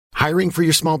Hiring for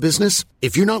your small business?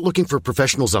 If you're not looking for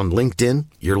professionals on LinkedIn,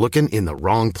 you're looking in the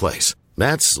wrong place.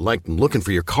 That's like looking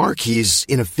for your car keys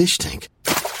in a fish tank.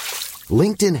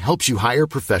 LinkedIn helps you hire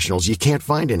professionals you can't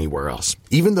find anywhere else,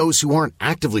 even those who aren't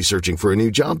actively searching for a new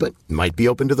job but might be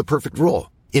open to the perfect role.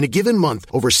 In a given month,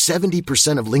 over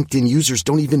 70% of LinkedIn users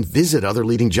don't even visit other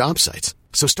leading job sites.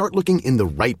 So start looking in the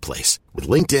right place. With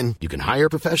LinkedIn, you can hire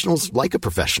professionals like a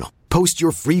professional. Post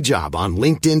your free job on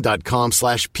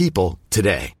linkedin.com/people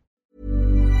today.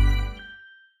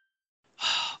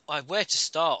 Where to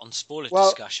start on spoiler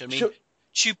discussion? I mean,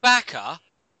 Chewbacca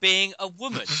being a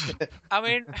woman. I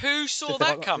mean, who saw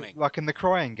that coming? Like in the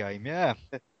Crying Game, yeah.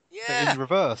 Yeah. But in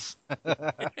reverse.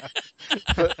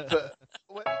 but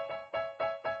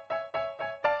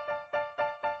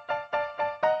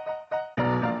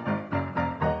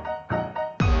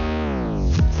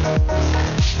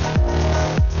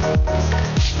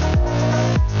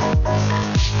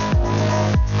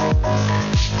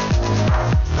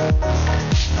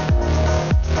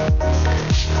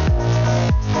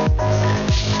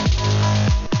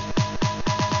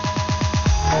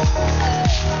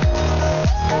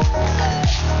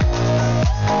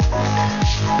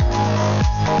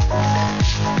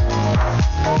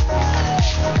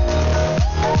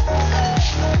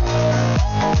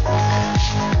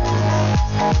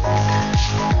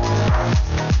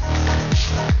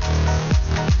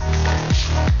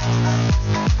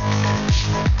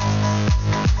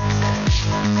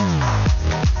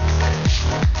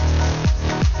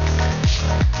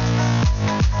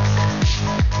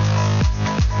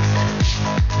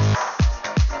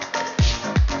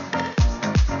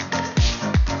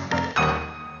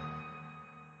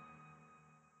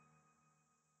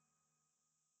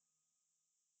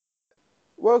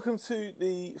welcome to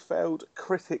the Failed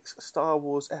Critics Star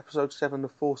Wars Episode 7 The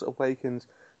Force Awakens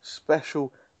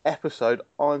special episode.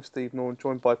 I'm Steve Norton,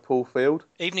 joined by Paul Field.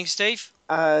 Evening, Steve.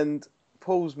 And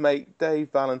Paul's mate, Dave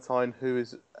Valentine, who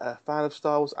is a fan of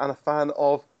Star Wars and a fan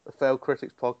of the Failed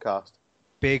Critics podcast.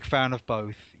 Big fan of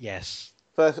both, yes.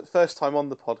 First time on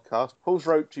the podcast. Paul's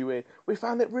roped you in. We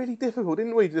found it really difficult,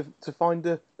 didn't we, to find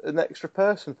an extra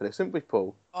person for this, didn't we,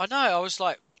 Paul? I know, I was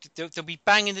like, they'll be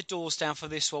banging the doors down for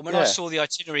this one. When I saw the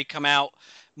itinerary come out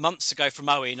months ago from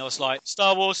Owen, I was like,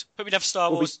 Star Wars, put me down for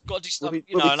Star Wars, got to do stuff. We'll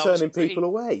be turning people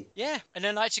away. Yeah, and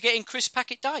then I had to get in Chris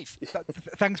Packet Dave.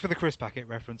 Thanks for the Chris Packet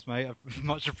reference, mate.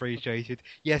 Much appreciated.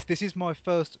 Yes, this is my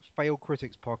first Failed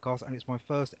Critics podcast, and it's my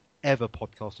first ever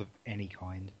podcast of any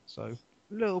kind. So,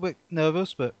 a little bit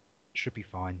nervous, but should be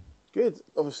fine. Good.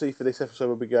 Obviously, for this episode,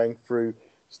 we'll be going through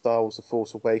Star Wars The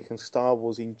Force Awakens, Star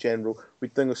Wars in general.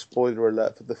 We've done a spoiler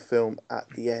alert for the film at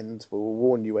the end. We'll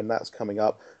warn you when that's coming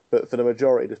up. But for the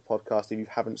majority of this podcast, if you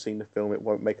haven't seen the film, it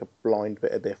won't make a blind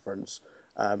bit of difference.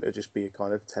 It'll just be a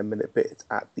kind of 10-minute bit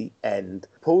at the end.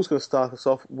 Paul's going to start us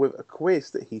off with a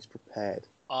quiz that he's prepared.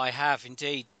 I have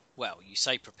indeed. Well, you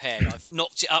say prepared. I've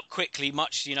knocked it up quickly,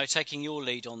 much, taking your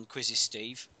lead on quizzes,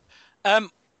 Steve.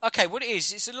 Okay, what it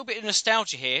is, it's a little bit of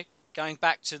nostalgia here, going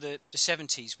back to the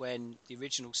 70s when the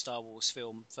original Star Wars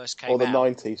film first came out. Or the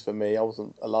 90s for me. I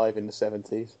wasn't alive in the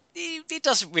 70s. It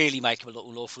doesn't really make an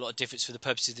awful lot of difference for the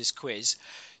purpose of this quiz.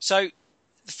 So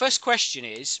the first question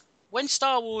is, when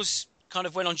Star Wars kind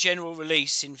of went on general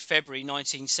release in February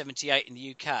 1978 in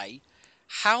the UK,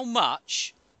 how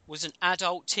much was an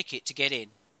adult ticket to get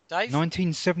in? Dave?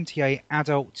 1978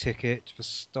 adult ticket for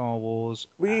Star Wars.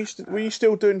 Were you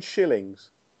still doing shillings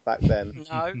back then?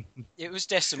 No, it was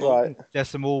decimal. Right.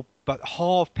 Decimal, but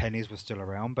half pennies were still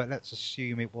around, but let's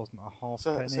assume it wasn't a half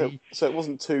penny. So it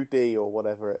wasn't 2D or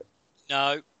whatever it...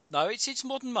 No, it's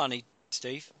modern money,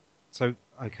 Steve. So,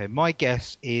 okay, my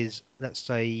guess is, let's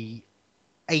say,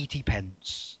 80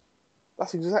 pence.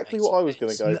 That's exactly what I was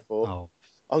going to go for. Oh.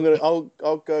 I'll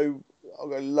go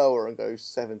lower and go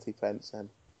 70 pence then.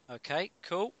 Okay,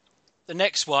 cool. The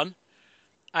next one,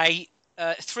 a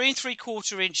 3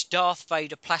 3/4 inch Darth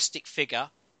Vader plastic figure,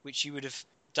 which you would have,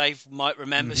 Dave might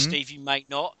remember, Steve, you may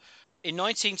not. In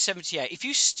 1978, if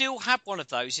you still had one of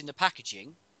those in the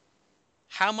packaging,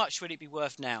 how much would it be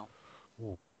worth now?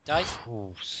 Ooh. Dave?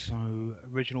 So,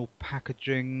 original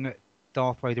packaging,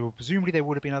 Darth Vader. Well, presumably there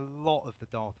would have been a lot of the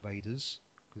Darth Vaders,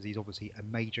 because he's obviously a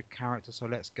major character. So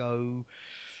let's go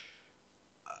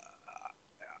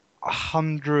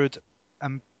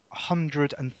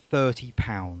 130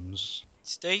 pounds.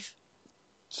 Steve?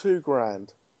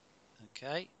 £2,000.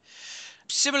 Okay.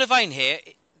 Similar vein here,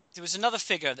 there was another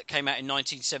figure that came out in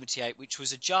 1978, which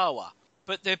was a Jawa.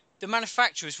 But the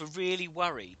manufacturers were really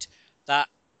worried that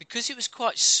because it was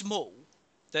quite small,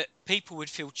 that people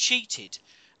would feel cheated.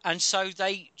 And so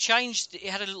they changed, it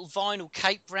had a little vinyl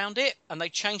cape round it, and they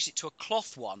changed it to a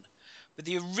cloth one. But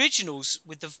the originals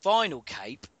with the vinyl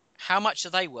cape, how much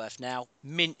are they worth now?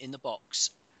 Mint in the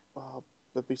box. Oh,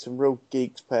 there'd be some real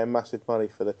geeks paying massive money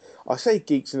for the. I say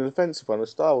geeks in an offensive one. The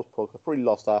Star Wars podcast, I've probably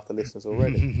lost half the listeners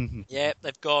already. Yeah,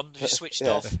 they've gone. They've switched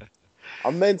Yeah. off.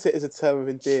 I meant it as a term of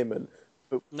endearment,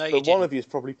 but, No, you but one didn't. of you is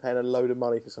probably paying a load of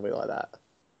money for something like that.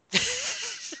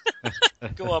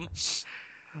 Go on.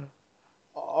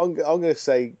 I'm going to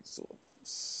say sort of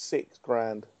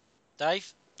 $6,000.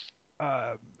 Dave?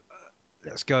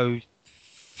 Let's go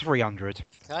 300.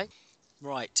 Okay.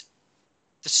 Right.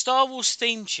 The Star Wars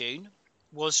theme tune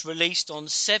was released on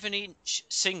 7-inch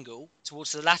single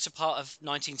towards the latter part of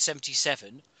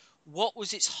 1977. What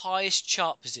was its highest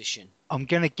chart position? I'm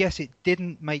going to guess it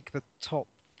didn't make the top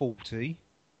 40.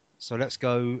 So let's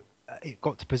go. It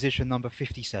got to position number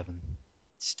 57.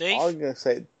 Steve? I'm going to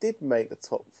say it did make the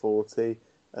top 40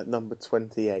 at number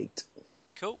 28.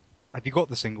 Cool. Have you got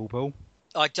the single, Paul?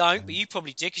 I don't, but you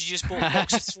probably did because you just bought a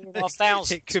box of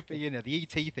 3,500. It could be in there. The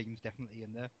ET theme's definitely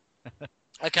in there.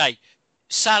 Okay.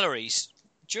 Salaries.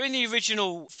 During the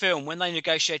original film, when they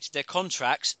negotiated their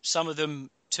contracts, some of them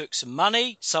took some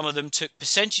money, some of them took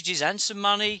percentages and some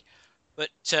money. But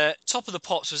top of the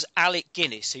pops was Alec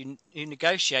Guinness, who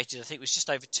negotiated, I think it was just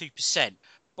over 2%.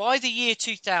 By the year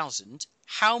 2000,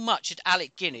 how much had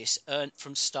Alec Guinness earned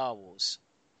from Star Wars?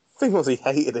 I think he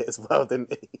hated it as well,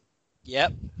 didn't he?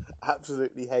 Yep.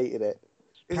 Absolutely hated it.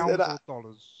 Isn't Pounds there or that-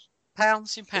 dollars?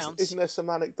 Pounds in pounds. Isn't there some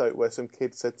anecdote where some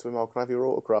kid said to him, "Oh, can I have your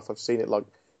autograph? I've seen it like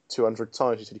 200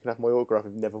 times." He said, "You can have my autograph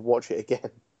and never watch it again."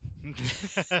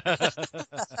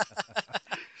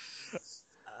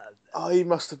 Oh, he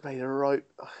must have made a right.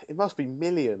 It must be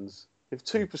millions. If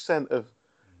 2% of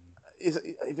is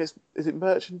it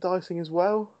merchandising as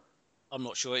well? I'm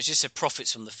not sure. It's just the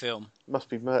profits from the film. It must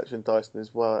be merchandising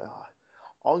as well.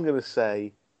 I'm going to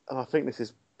say, and I think this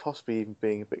is possibly even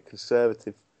being a bit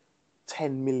conservative,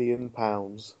 £10 million.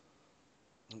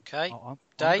 Okay. I'm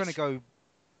Dave? going to go.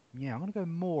 Yeah, I'm going to go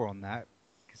more on that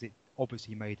because it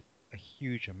obviously made a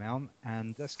huge amount,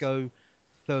 and let's go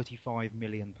 £35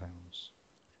 million.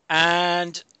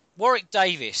 And Warwick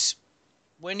Davis,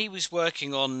 when he was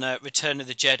working on Return of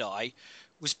the Jedi,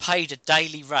 was paid a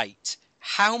daily rate.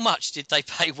 How much did they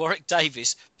pay Warwick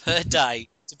Davis per day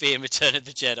to be in Return of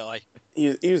the Jedi?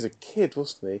 He was a kid,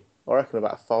 wasn't he? I reckon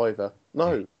about a £5.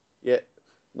 No,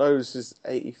 this is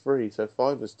 83, so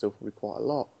 £5 is still probably quite a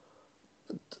lot.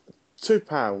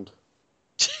 £2.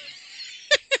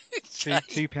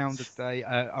 £2 a day.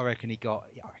 I reckon he got.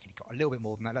 Yeah, I reckon he got a little bit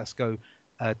more than that. Let's go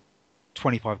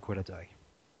 25 quid a day.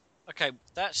 Okay,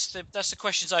 that's the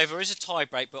questions over. There is a tie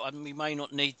break, but we may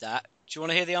not need that. Do you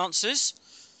want to hear the answers?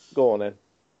 Go on then.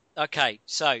 Okay,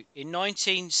 so in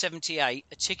 1978,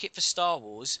 a ticket for Star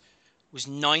Wars was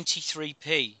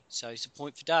 93p. So it's a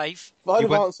point for Dave. If I'd have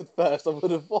went- answered first, I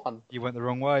would have won. You went the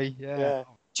wrong way. Yeah.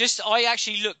 I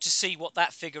actually looked to see what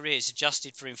that figure is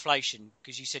adjusted for inflation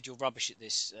because you said you're rubbish at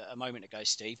this a moment ago,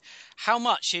 Steve. How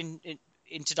much in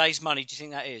today's money do you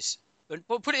think that is?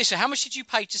 But put it this way: how much did you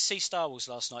pay to see Star Wars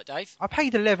last night, Dave? I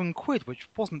paid 11 quid, which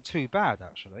wasn't too bad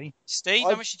actually. Steve,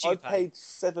 how much did you I pay? paid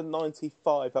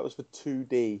 $7.95. That was for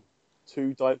 2D,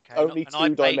 and only I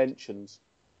two paid- dimensions.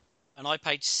 And I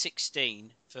paid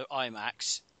 16 for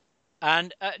IMAX.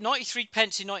 And 93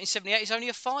 pence in 1978 is only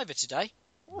a fiver today.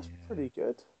 That's pretty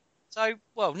good. So,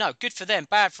 well, no, good for them,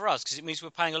 bad for us because it means we're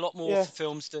paying a lot more Yeah. for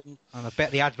films than. And I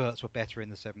bet the adverts were better in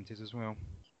the 70s as well.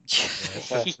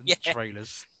 Yeah,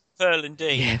 Trailers. Pearl and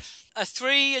Dean. Yes. A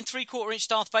 3 3/4 inch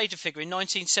Darth Vader figure in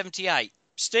 1978.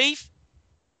 Steve,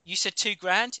 you said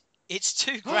 £2,000. It's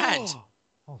 £2,000.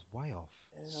 I was way off.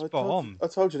 Yeah, Spot on. I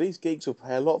told you these geeks will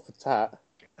pay a lot for tat.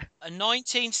 A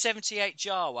 1978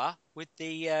 Jawa with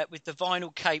the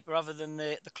vinyl cape rather than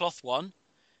the cloth one.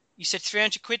 You said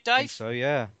 300 quid, I think Dave? so,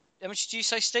 yeah. How much did you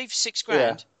say, Steve? £6,000.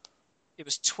 Yeah. It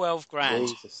was £12,000.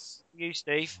 Jesus. You,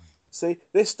 Steve. See,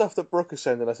 this stuff that Brooke is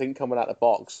sending us ain't coming out the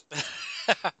box.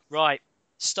 Right.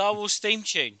 Star Wars theme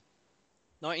tune.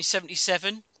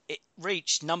 1977. It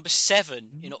reached number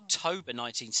 7 in October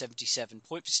 1977.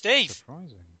 Point for Steve.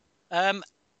 Surprising.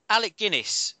 Alec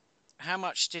Guinness. How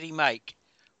much did he make?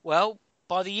 Well,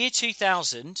 by the year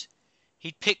 2000,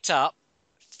 he'd picked up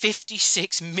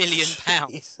 £56 million.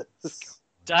 Jesus.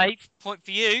 Dave, point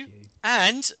for you.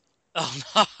 And, oh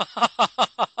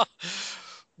no,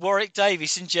 Warwick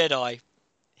Davis in Jedi.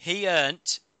 He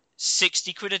earned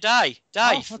 60 quid a day.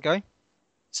 Dave. Oh, okay.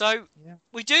 So, Yeah.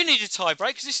 we do need a tie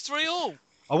break because it's 3-3.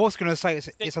 I was going to say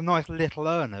it's a nice little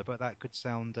earner, but that could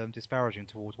sound disparaging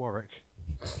towards Warwick.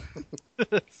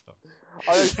 So-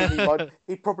 I don't think he might.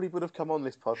 He probably would have come on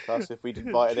this podcast if we'd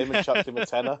invited him and chucked him a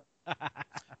tenner.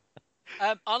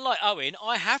 Unlike Owen,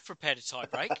 I have prepared a tie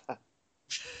break.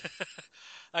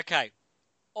 Okay.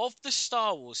 Of the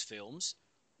Star Wars films,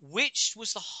 which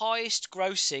was the highest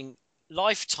grossing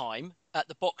lifetime at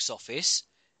the box office,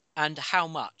 and how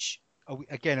much? Are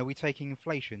we taking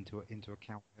inflation into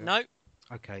account here? No.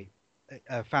 Okay.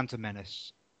 Phantom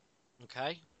Menace.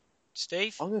 Okay.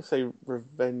 Steve? I'm going to say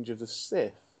Revenge of the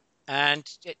Sith. And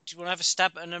do you want to have a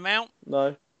stab at an amount?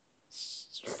 No.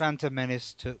 Phantom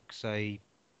Menace took, say,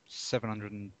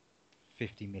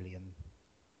 750 million.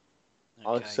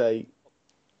 I'd say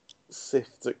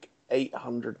Sith took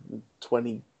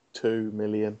 822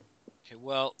 million. Okay,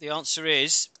 well, the answer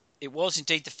is it was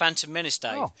indeed the Phantom Menace,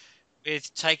 Dave,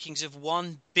 with takings of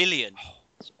 1 billion. Oh,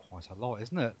 that's quite a lot,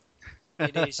 isn't it?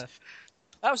 It is.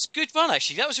 That was a good one,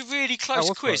 actually. That was a really close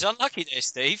quiz. Close. Unlucky there,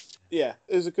 Steve. Yeah,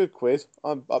 it was a good quiz.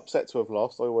 I'm upset to have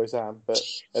lost. I always am. But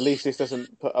at least this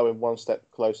doesn't put Owen one step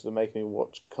closer to making me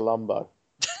watch Columbo.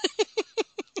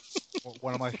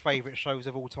 One of my favourite shows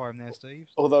of all time there, Steve.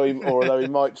 Although he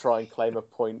might try and claim a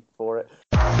point for it.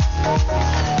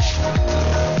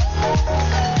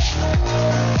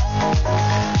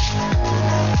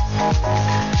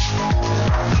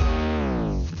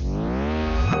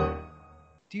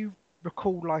 Do you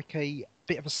recall like a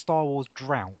bit of a Star Wars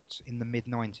drought in the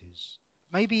mid-90s?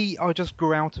 Maybe I just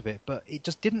grew out of it, but it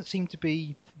just didn't seem to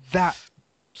be that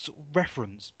sort of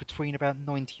reference between about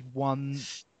 91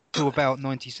 to about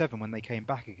 97 when they came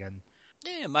back again.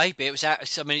 Yeah, maybe. It was out.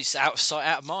 I mean, it's out of sight,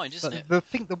 out of mind, isn't it?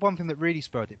 The one thing that really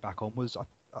spurred it back on was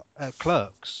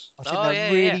Clerks. I think Oh, that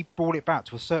yeah, really yeah. brought it back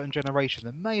to a certain generation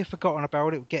that may have forgotten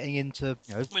about it, getting into,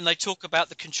 you know... When they talk about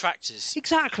the contractors.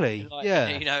 Exactly, Like,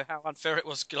 yeah. You know, how unfair it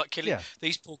was, like killing Yeah.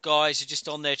 these poor guys who are just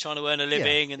on there trying to earn a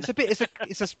living. Yeah. And It's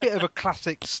a bit of a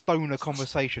classic stoner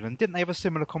conversation. And didn't they have a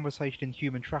similar conversation in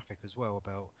Human Traffic as well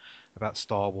about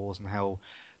Star Wars and how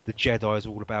the Jedi is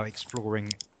all about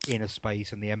exploring inner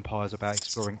space and the Empire is about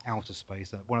exploring outer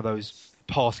space? One of those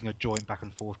passing a joint back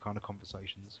and forth kind of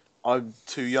conversations. I'm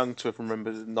too young to have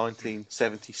remembered the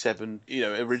 1977,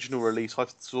 original release. I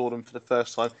saw them for the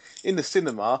first time in the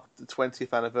cinema, the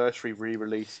 20th anniversary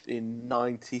re-release in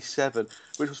 '97,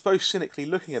 which was both cynically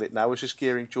looking at it now was just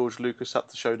gearing George Lucas up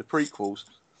to show the prequels,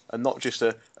 and not just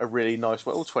a really nice,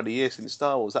 20 years since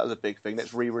Star Wars. That was a big thing.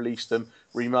 Let's re-release them,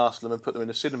 remaster them, and put them in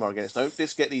the cinema again. It's no,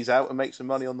 let's get these out and make some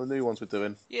money on the new ones we're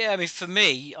doing. yeah, I mean, for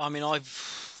me,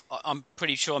 I'm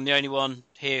pretty sure I'm the only one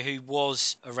here who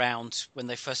was around when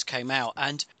they first came out.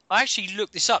 And I actually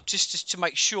looked this up just to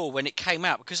make sure when it came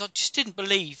out, because I just didn't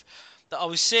believe that I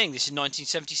was seeing this in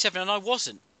 1977, and I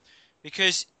wasn't.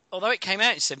 Because although it came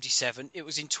out in 77, it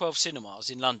was in 12 cinemas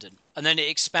in London. And then it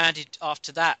expanded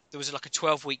after that. There was like a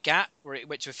 12-week gap where it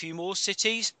went to a few more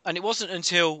cities. And it wasn't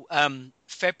until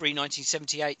February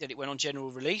 1978 that it went on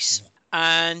general release. Yeah.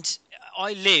 And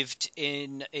I lived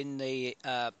in the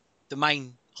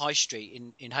main high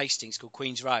street in Hastings called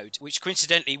Queen's Road, which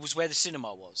coincidentally was where the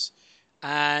cinema was.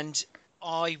 And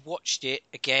I watched it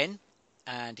again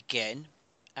and again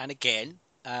and again.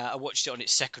 I watched it on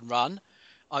its second run.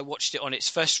 I watched it on its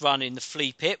first run in the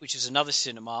Flea Pit, which is another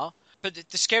cinema. But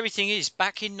the scary thing is,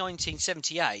 back in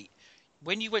 1978,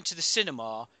 when you went to the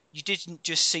cinema, you didn't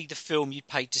just see the film you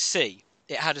paid to see.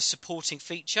 It had a supporting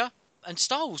feature, and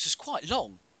Star Wars was quite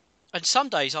long. And some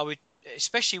days I would,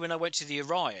 especially when I went to the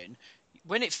Orion,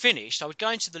 when it finished, I would go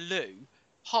into the loo,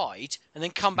 hide, and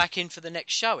then come back in for the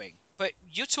next showing. But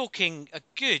you're talking a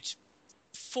good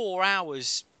 4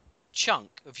 hours chunk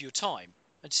of your time.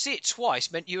 And to see it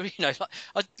twice meant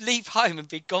I'd leave home and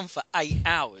be gone for 8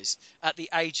 hours at the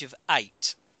age of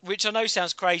 8, which I know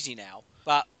sounds crazy now,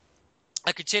 but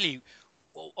I could tell you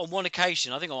on one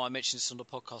occasion, I think I might mention this on the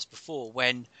podcast before,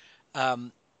 when,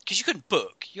 because you couldn't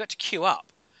book, you had to queue up.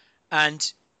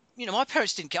 And, my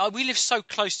parents didn't care. We lived so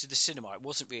close to the cinema, it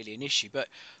wasn't really an issue, but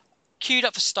queued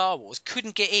up for Star Wars,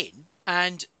 couldn't get in.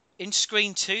 And in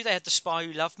Screen 2, they had The Spy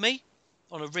Who Loved Me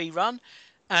on a rerun.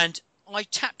 And I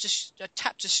tapped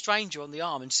a stranger on the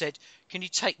arm and said, "Can you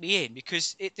take me in?"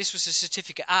 Because this was a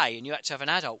certificate A and you had to have an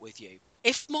adult with you.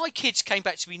 If my kids came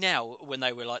back to me now when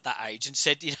they were like that age and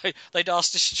said, they'd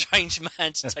asked a strange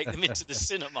man to take them into the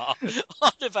cinema,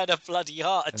 I'd have had a bloody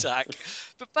heart attack.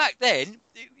 But back then,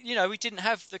 we didn't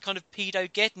have the kind of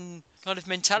pedo-geddon kind of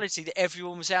mentality that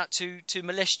everyone was out to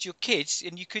molest your kids,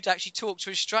 and you could actually talk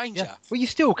to a stranger. Yeah. Well, you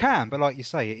still can, but like you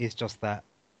say, it is just that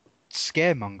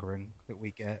scaremongering that we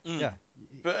get. Yeah.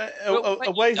 But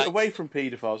away from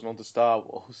paedophiles and onto Star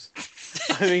Wars,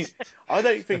 I mean, I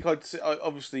don't think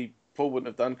obviously Paul wouldn't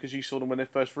have done because you saw them when they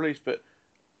first released, but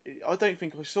I don't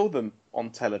think I saw them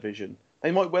on television.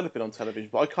 They might well have been on television,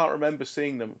 but I can't remember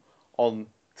seeing them on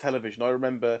television. I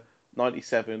remember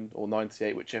 97 or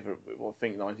 98, whichever, I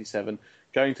think 97,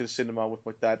 going to the cinema with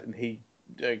my dad, and he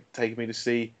taking me to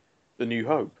see The New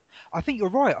Hope. I think you're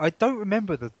right. I don't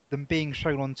remember them being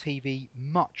shown on TV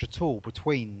much at all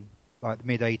between like the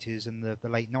mid '80s and the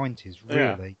late '90s.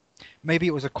 Really, maybe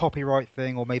it was a copyright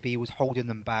thing, or maybe he was holding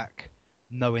them back,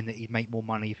 knowing that he'd make more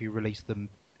money if he released them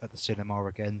at the cinema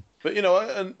again. But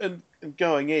and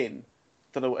going in, I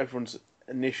don't know what everyone's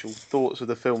initial thoughts of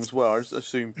the films were. I just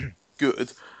assume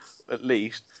good, at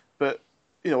least. But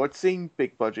I'd seen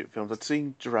big budget films. I'd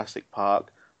seen Jurassic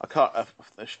Park. I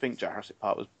think Jurassic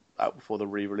Park was out before the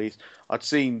re-release. I'd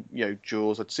seen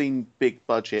Jaws. I'd seen big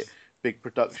budget, big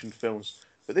production films.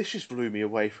 But this just blew me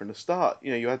away from the start.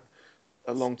 You had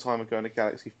A Long Time Ago in a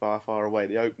Galaxy Far, Far Away,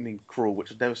 the opening crawl,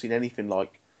 which I'd never seen anything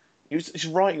like. It was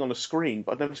just writing on a screen,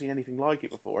 but I'd never seen anything like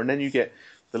it before. And then you get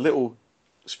the little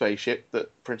spaceship that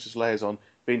Princess Leia's on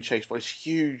being chased by this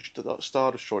huge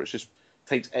Star Destroyer. It just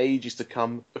takes ages to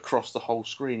come across the whole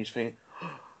screen. You're thinking,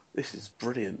 this is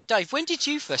brilliant. Dave, when did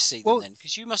you first see them then?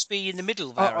 Because you must be in the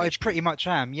middle of our age. I pretty much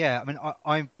am, yeah. I mean,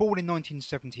 I'm born in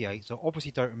 1978, so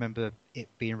obviously don't remember it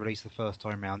being released the first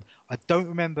time round. I don't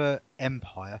remember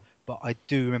Empire, but I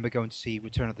do remember going to see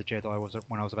Return of the Jedi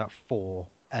when I was about 4.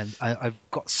 And I've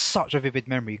got such a vivid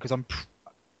memory because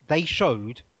they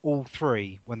showed all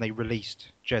 3 when they released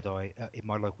Jedi in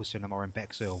my local cinema in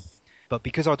Bexhill. But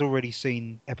because I'd already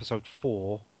seen episode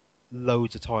 4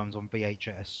 loads of times on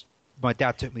VHS, my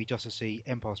dad took me just to see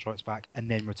Empire Strikes Back and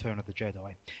then Return of the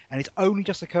Jedi. And it's only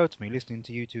just occurred to me, listening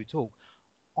to you two talk,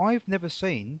 I've never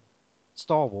seen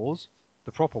Star Wars,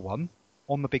 the proper one,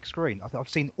 on the big screen. I've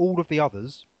seen all of the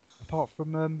others, apart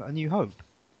from A New Hope.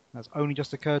 That's only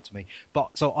just occurred to me. But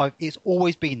it's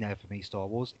always been there for me, Star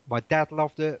Wars. My dad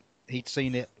loved it. He'd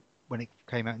seen it when it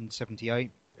came out in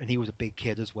 '78, and he was a big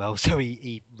kid as well, so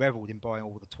he revelled in buying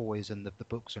all the toys and the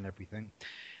books and everything.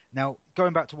 Now,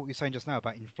 going back to what you were saying just now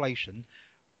about inflation,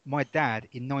 my dad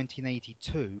in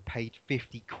 1982 paid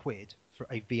 50 quid for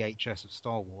a VHS of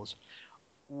Star Wars,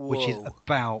 which is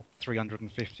about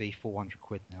 350, 400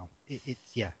 quid now.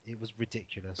 It was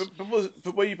ridiculous.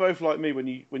 But were you both like me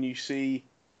when you see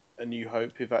A New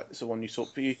Hope, if that's the one you saw,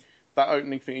 for you, that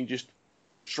opening thing, you just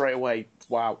straight away,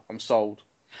 wow, I'm sold,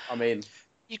 I'm in.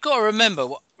 You've got to remember,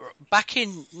 back in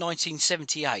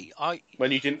 1978,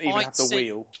 when you didn't even have the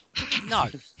wheel. No,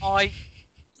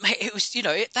 it was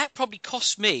that probably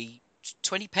cost me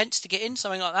 20 pence to get in,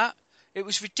 something like that. It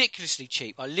was ridiculously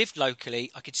cheap. I lived locally.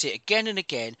 I could see it again and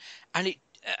again, and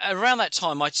around that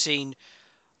time I'd seen.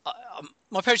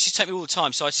 My parents used to take me all the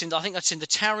time, so I think I'd seen The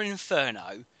Tower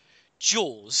Inferno,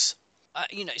 Jaws,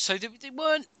 so there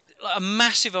weren't like a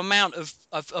massive amount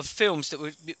of films that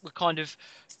were kind of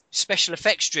special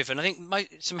effects driven. I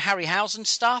think some Harryhausen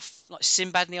stuff, like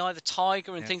Sinbad and the Eye of the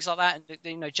Tiger and things like that,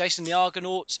 and Jason the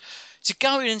Argonauts. To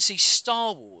go in and see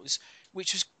Star Wars,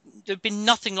 there'd been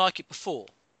nothing like it before,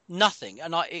 nothing,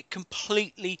 and it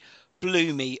completely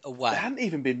blew me away. There hadn't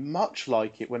even been much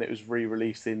like it when it was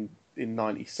re-released in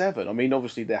 '97. I mean,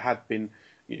 obviously there had been.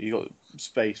 You got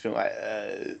space film like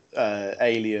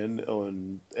Alien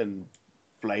and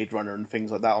Blade Runner and things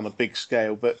like that on a big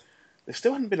scale, but there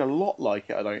still hadn't been a lot like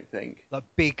it, I don't think. Like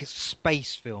big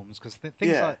space films, because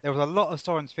like there was a lot of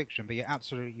science fiction, but you're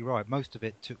absolutely right. Most of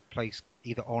it took place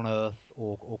either on Earth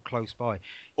or close by.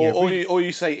 Or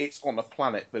you say it's on a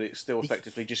planet, but it's still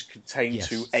effectively just contained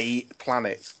to a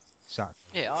planet.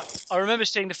 Exactly. Yeah, I remember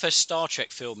seeing the first Star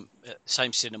Trek film at the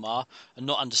same cinema and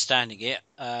not understanding it.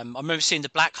 I remember seeing The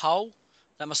Black Hole.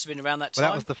 That must have been around that time.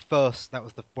 Well, that was the first. That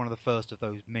was one of the first of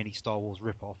those many Star Wars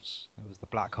rip-offs. It was The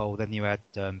Black Hole. Then you had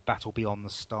Battle Beyond the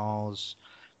Stars.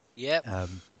 Yep.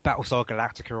 Battlestar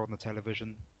Galactica on the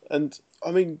television. And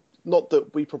I mean, not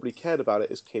that we probably cared about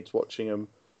it as kids watching them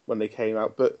when they came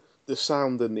out, but the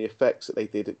sound and the effects that they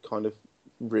did, it kind of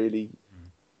really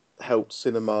helped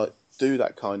cinema do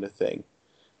that kind of thing.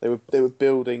 They were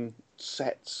building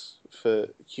sets for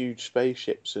huge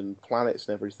spaceships and planets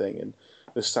and everything, and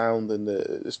the sound and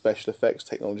the special effects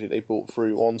technology they brought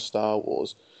through on Star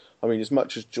Wars. I mean, as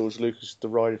much as George Lucas is the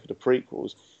writer for the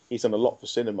prequels, he's done a lot for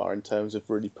cinema in terms of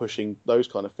really pushing those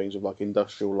kind of things with like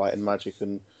industrial light and magic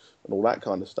and all that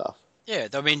kind of stuff. Yeah,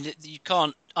 I mean, you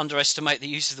can't underestimate the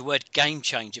use of the word game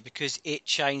changer, because it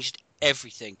changed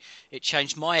everything. It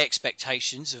changed my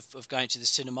expectations of going to the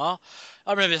cinema.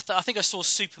 I remember, I think I saw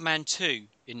Superman 2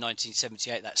 in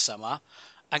 1978 that summer,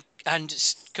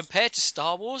 and compared to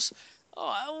Star Wars,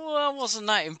 I wasn't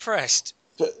that impressed.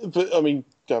 But I mean,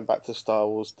 going back to Star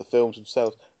Wars, the films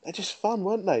themselves, they're just fun,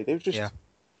 weren't they? They were just... Yeah.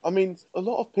 I mean, a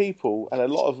lot of people and a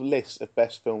lot of lists of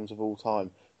best films of all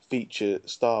time feature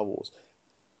Star Wars.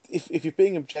 If you're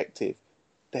being objective,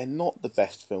 they're not the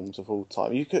best films of all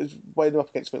time. You could weigh them up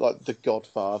against something like The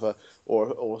Godfather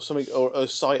or something, or a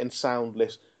Sight and Sound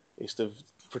list of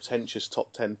pretentious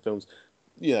top 10 films.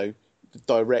 You know, the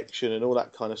direction and all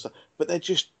that kind of stuff. But they're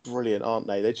just brilliant, aren't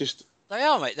they? They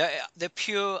are, mate. They're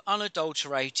pure,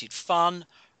 unadulterated fun.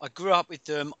 I grew up with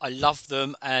them. I love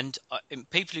them, and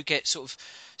people who get sort of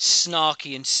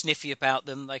snarky and sniffy about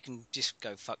them, they can just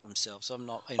go fuck themselves. I'm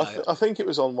not. I think it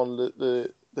was on one of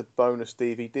the bonus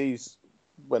DVDs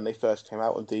when they first came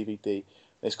out on DVD.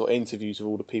 It's got interviews of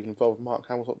all the people involved. Mark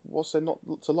Hamill thought, what's there not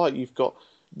to like? You've got,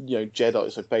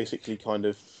 Jedi, so basically kind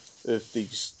of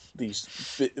these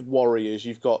warriors.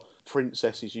 You've got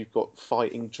princesses. You've got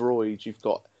fighting droids. You've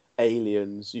got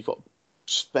aliens. You've got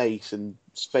space and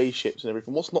spaceships and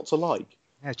everything. What's not to like?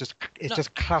 Yeah, it's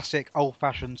just classic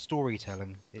old-fashioned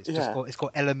storytelling. It's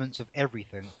got elements of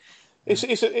everything. It's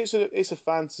a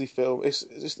fantasy film. It's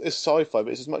sci-fi, but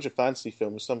it's as much a fantasy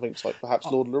film as something like perhaps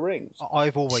Lord of the Rings.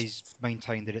 I've always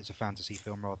maintained that it's a fantasy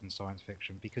film rather than science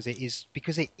fiction because it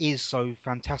is so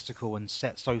fantastical and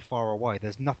set so far away.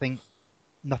 There's nothing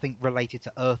related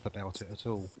to Earth about it at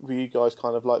all. Were you guys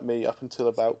kind of like me up until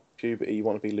about puberty? You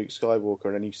want to be Luke Skywalker,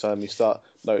 and then you suddenly start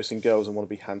noticing girls and want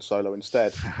to be Han Solo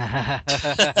instead.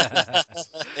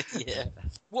 Yeah.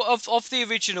 What of the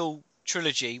original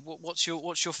trilogy? What's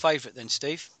your favourite then,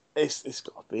 Steve? It's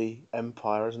got to be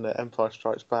Empire, isn't it? Empire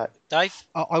Strikes Back. Dave?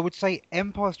 I would say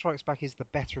Empire Strikes Back is the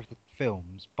better of the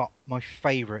films, but my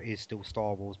favourite is still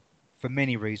Star Wars for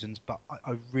many reasons. But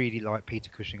I really like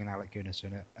Peter Cushing and Alec Guinness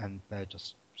in it, and they're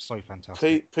just so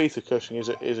fantastic. Peter Cushing is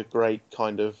a great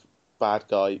kind of bad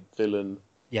guy villain.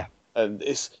 Yeah, and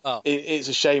it's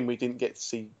a shame we didn't get to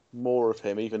see more of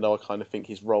him, even though I kind of think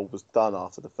his role was done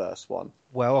after the first one.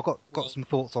 Well, I've got some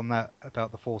thoughts on that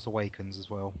about The Force Awakens as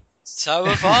well. So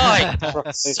have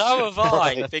I. So have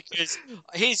I, because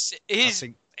his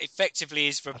effectively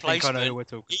his replacement. I know who we're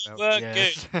talking he about. weren't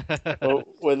Yes. good.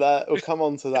 We'll come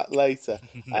on to that later.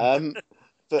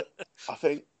 But I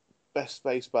think best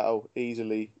space battle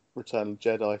easily Return of the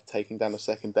Jedi, taking down the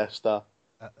second Death Star.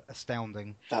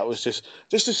 Astounding. That was just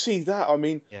to see that. I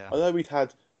mean, yeah. I know we'd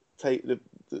had the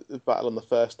battle on the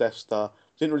first Death Star.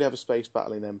 Didn't really have a space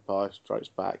battle in Empire Strikes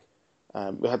Back.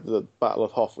 We had the Battle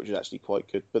of Hoth, which is actually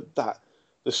quite good. But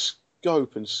the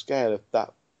scope and scale of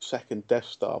that second Death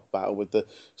Star battle with the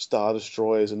Star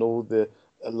Destroyers and all the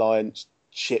Alliance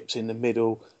ships in the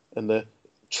middle and the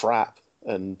trap,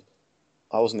 and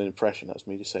I wasn't an impression, that's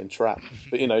me just saying trap.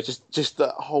 But just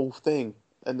that whole thing,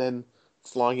 and then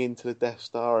flying into the Death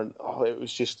Star, and it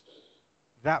was just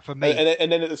that for me.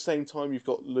 And then at the same time, you've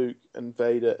got Luke and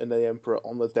Vader and the Emperor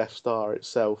on the Death Star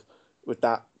itself with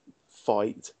that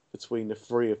fight between the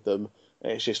three of them.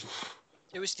 And it's just.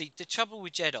 It was the trouble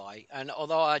with Jedi, and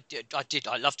although I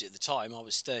loved it at the time. I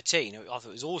was 13. I thought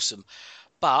it was awesome,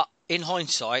 but in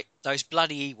hindsight, those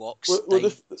bloody Ewoks. Well, the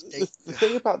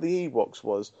thing about the Ewoks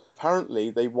was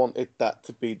apparently they wanted that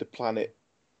to be the planet,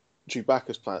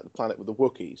 Chewbacca's planet, the planet with the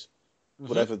Wookiees,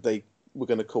 whatever they were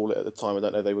going to call it at the time. I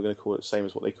don't know. They were going to call it the same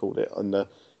as what they called it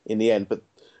in the end. But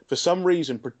for some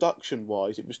reason,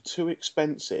 production-wise, it was too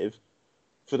expensive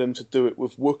for them to do it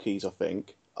with Wookiees, I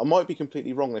think. I might be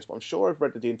completely wrong on this, but I'm sure I've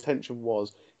read that the intention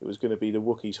was it was going to be the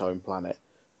Wookiees' home planet.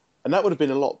 And that would have been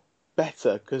a lot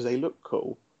better because they look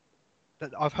cool.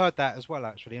 I've heard that as well,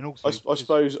 actually. And also, I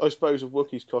suppose a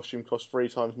Wookiee's costume costs 3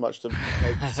 times much to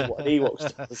make what an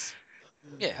Ewok's does.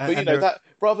 Yeah. But that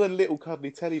rather than little cuddly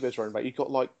teddy bears running about, you've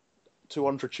got like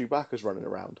 200 Chewbacca's running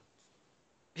around.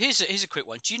 Here's a quick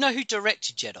one. Do you know who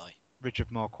directed Jedi?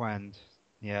 Richard Marquand.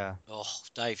 Yeah. Oh,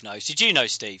 Dave knows. Did you know,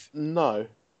 Steve? No.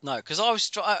 No, because I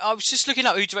was just looking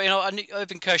up who directed. I knew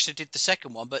Irvin Kershner did the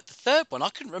second one, but the third one I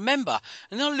couldn't remember.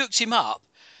 And then I looked him up,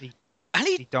 and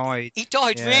he died. He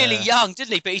died really young,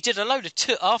 didn't he? But he did a load of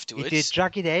afterwards. He did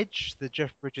Jagged Edge, the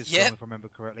Jeff Bridges film, if I remember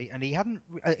correctly, and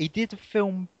he did a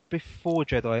film before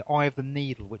Jedi, Eye of the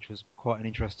Needle, which was quite an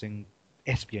interesting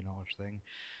espionage thing.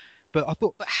 But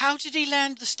how did he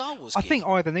land the Star Wars gig? I think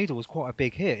Eye of the Needle was quite a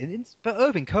big hit, but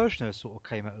Irvin Kershner sort of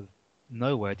came out of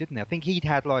nowhere, didn't he? I think he'd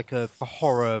had like a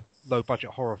low budget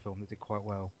horror film that did quite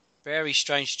well. Very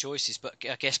strange choices, but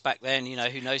I guess back then,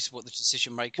 who knows what the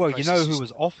decision making. Well, you know who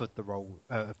was offered the role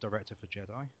of director for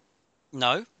Jedi?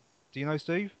 No. Do you know,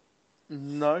 Steve?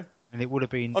 No. And it would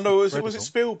have been. Oh no, was it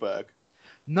Spielberg?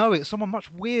 No, it's someone much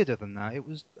weirder than that. It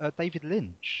was David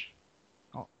Lynch.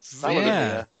 Oh,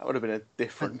 that would have been a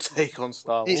different take on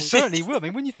Star Wars. It certainly will. I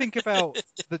mean, when you think about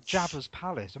the Jabba's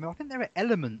Palace, I think there are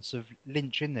elements of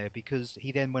Lynch in there because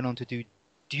he then went on to do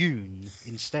Dune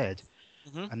instead,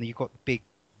 and then you've got the big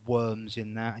worms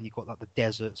in that, and you've got like the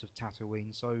deserts of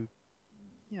Tatooine. So,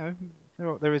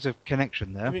 There is a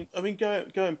connection there. I mean,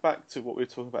 going back to what we were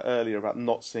talking about earlier about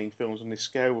not seeing films on this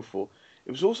scale before,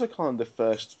 it was also kind of the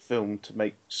first film to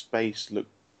make space look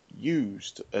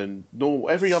used and normal.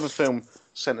 Every other film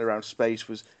centered around space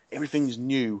was everything's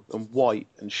new and white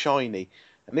and shiny,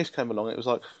 and this came along. It was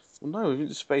like, well, no,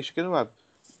 in space you're going to have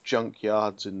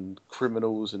junkyards and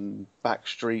criminals and back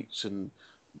streets and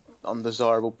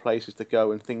undesirable places to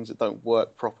go and things that don't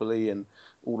work properly and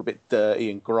all a bit dirty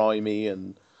and grimy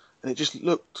and it just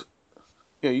looked.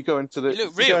 You go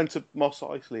into Mos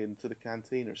Eisley into the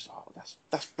cantina. It's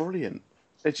that's brilliant.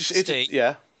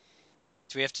 Yeah.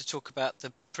 Do we have to talk about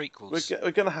the prequels?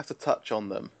 We're going to have to touch on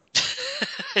them.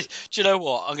 Do you know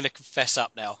what? I'm going to confess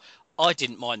up now. I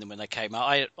didn't mind them when they came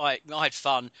out. I had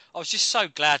fun. I was just so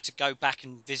glad to go back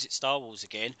and visit Star Wars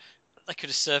again. They could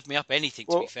have served me up anything,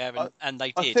 to be fair, and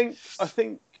they did. I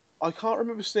think I can't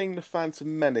remember seeing The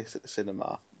Phantom Menace at the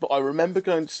cinema, but I remember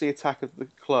going to see Attack of the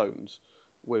Clones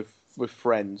with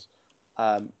friends,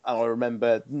 and I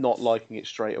remember not liking it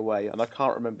straight away. And I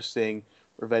can't remember seeing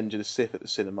Revenge of the Sith at the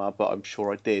cinema, but I'm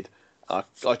sure I did. I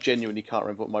genuinely can't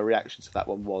remember what my reaction to that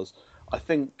one was. I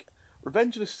think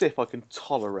Revenge of the Sith I can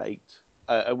tolerate,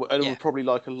 and would probably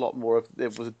like a lot more if there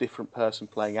was a different person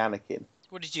playing Anakin.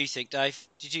 What did you think, Dave?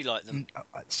 Did you like them?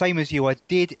 Same as you. I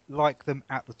did like them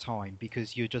at the time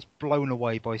because you're just blown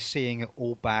away by seeing it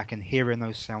all back and hearing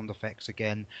those sound effects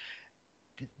again.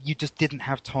 You just didn't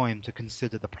have time to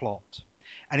consider the plot.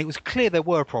 And it was clear there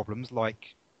were problems,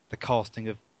 like the casting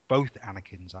of both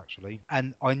Anakins, actually.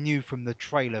 And I knew from the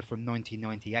trailer from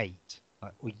 1998, a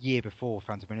year before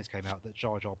Phantom Menace came out, that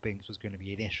Jar Jar Binks was going to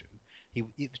be an issue. It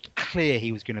was clear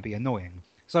he was going to be annoying.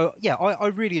 So, yeah, I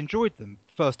really enjoyed them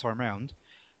first time round.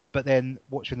 But then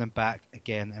watching them back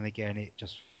again and again, it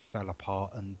just fell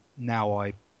apart. And now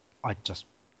I just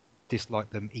dislike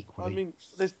them equally. I mean,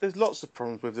 there's lots of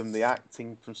problems with them. The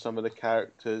acting from some of the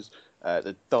characters,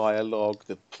 the dialogue,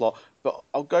 the plot. But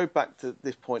I'll go back to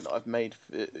this point that I've made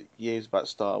for years about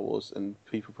Star Wars, and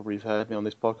people probably have heard me on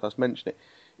this podcast mention it.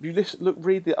 If you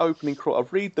read the opening crawl,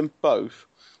 I've read them both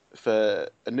for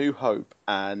A New Hope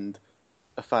and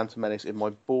A Phantom Menace in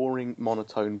my boring,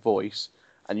 monotone voice,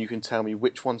 and you can tell me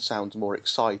which one sounds more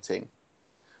exciting.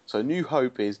 So New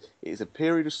Hope is a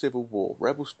period of civil war.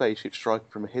 Rebel spaceships striking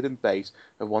from a hidden base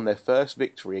have won their first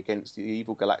victory against the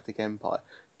evil Galactic Empire.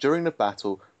 During the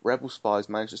battle, Rebel spies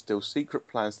managed to steal secret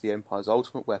plans to the Empire's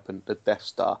ultimate weapon, the Death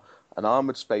Star, an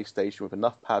armoured space station with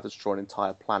enough power to destroy an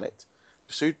entire planet.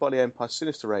 Pursued by the Empire's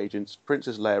sinister agents,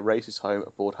 Princess Leia races home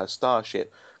aboard her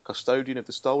starship, custodian of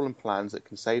the stolen plans that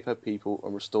can save her people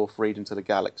and restore freedom to the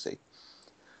galaxy.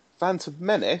 Phantom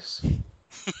Menace...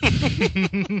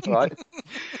 right.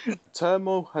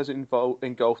 Turmoil has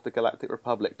engulfed the Galactic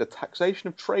Republic. The taxation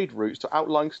of trade routes to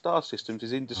outlying star systems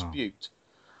is in dispute.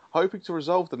 Hoping to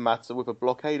resolve the matter with a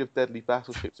blockade of deadly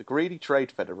battleships, the greedy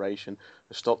Trade Federation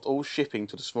has stopped all shipping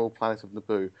to the small planet of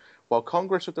Naboo. While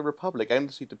Congress of the Republic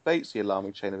endlessly debates the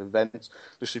alarming chain of events,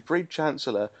 the Supreme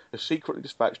Chancellor has secretly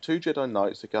dispatched 2 Jedi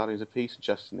Knights, the Guardians of Peace and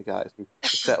Justice in the Galaxy, to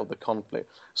settle the conflict.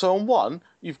 So on one,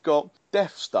 you've got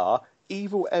Death Star,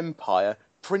 evil Empire,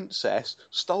 Princess,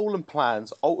 stolen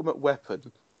plans, ultimate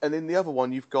weapon, and in the other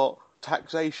one you've got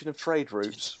taxation of trade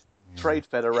routes, Trade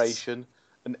Federation,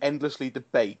 and endlessly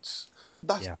debates.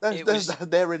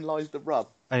 Therein lies the rub.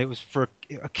 And it was for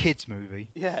a kids' movie.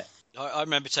 Yeah. I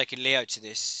remember taking Leo to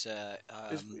this,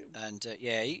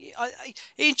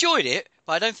 he enjoyed it,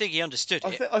 but I don't think he understood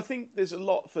it. I think there's a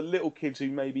lot for little kids who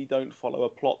maybe don't follow a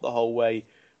plot the whole way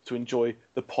to enjoy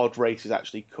the pod race is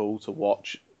actually cool to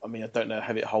watch. I mean, I don't know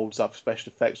how it holds up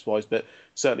special effects-wise, but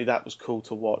certainly that was cool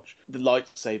to watch. The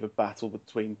lightsaber battle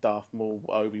between Darth Maul,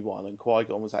 Obi-Wan, and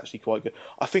Qui-Gon was actually quite good.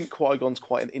 I think Qui-Gon's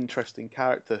quite an interesting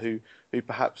character who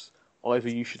perhaps either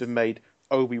you should have made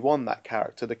Obi-Wan that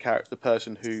character, the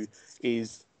person who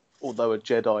is, although a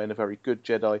Jedi and a very good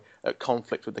Jedi, at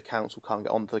conflict with the Council, can't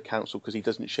get onto the Council because he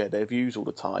doesn't share their views all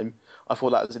the time. I thought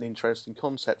that was an interesting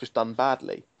concept, just done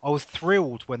badly. I was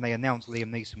thrilled when they announced Liam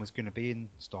Neeson was going to be in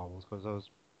Star Wars because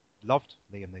I loved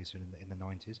Liam Neeson in the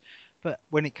 90s, but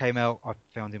when it came out, I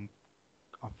found him,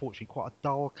 unfortunately, quite a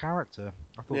dull character.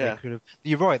 I thought they could have...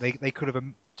 You're right, they could have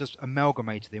just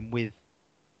amalgamated him with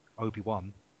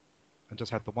Obi-Wan and just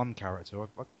had the one character.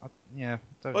 I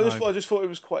just thought it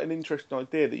was quite an interesting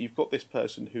idea that you've got this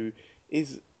person who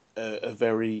is a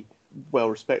very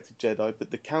well-respected Jedi,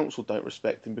 but the Council don't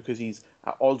respect him because he's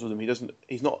at odds with them.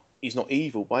 He's not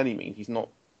evil by any means. He's not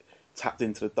tapped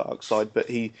into the dark side, but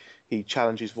he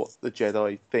challenges what the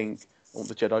Jedi think, what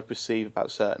the Jedi perceive about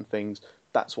certain things.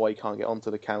 That's why he can't get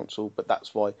onto the Council, but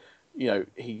that's why,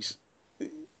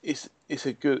 it's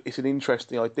it's an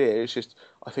interesting idea. It's just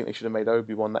I think they should have made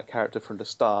Obi-Wan that character from the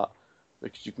start,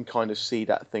 because you can kind of see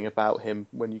that thing about him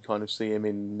when you kind of see him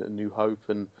in A New Hope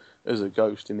and as a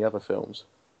ghost in the other films.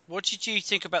 What did you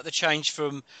think about the change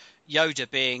from Yoda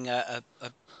being a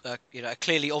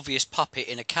clearly obvious puppet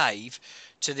in a cave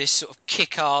to this sort of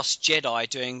kick-ass Jedi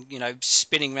doing,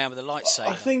 spinning around with a lightsaber?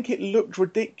 I think it looked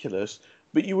ridiculous,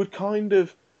 but you would kind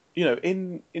of,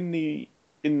 in the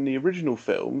original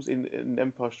films, in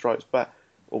Empire Strikes Back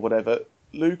or whatever,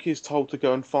 Luke is told to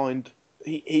go and find.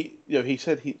 He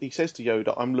says to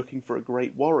Yoda, "I'm looking for a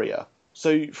great warrior."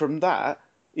 So from that,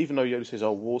 even though Yoda says,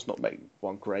 "Oh, war's not making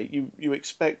one great," you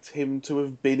expect him to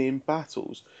have been in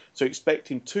battles. So expect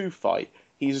him to fight.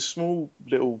 He's a small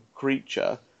little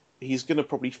creature. He's going to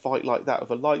probably fight like that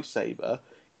with a lightsaber.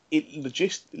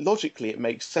 Logically, it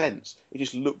makes sense. It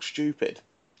just looks stupid.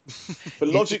 But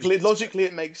logically,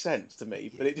 it makes sense to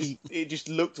me. But it just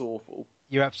looked awful.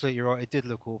 You're absolutely right. It did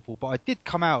look awful, but I did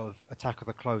come out of Attack of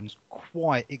the Clones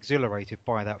quite exhilarated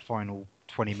by that final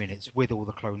 20 minutes with all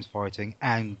the clones fighting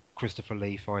and Christopher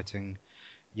Lee fighting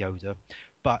Yoda.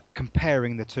 But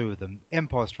comparing the two of them,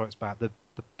 Empire Strikes Back, the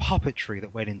puppetry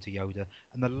that went into Yoda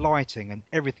and the lighting and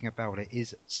everything about it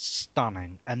is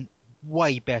stunning and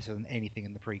way better than anything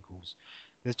in the prequels.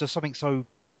 There's just something so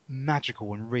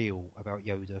magical and real about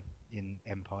Yoda in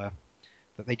Empire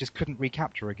that they just couldn't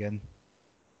recapture again.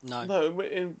 No,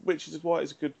 which is why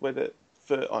it's a good way that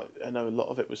I know a lot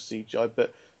of it was CGI,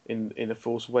 but in A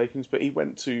Force Awakens, but he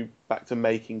went back to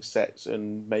making sets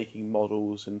and making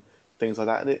models and things like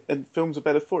that, and films are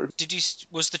better for it.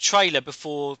 Was the trailer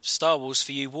before Star Wars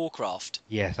for you Warcraft?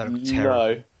 Yes, that looked terrible.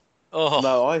 No. Oh,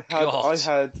 no, I God.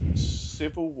 had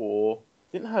Civil War.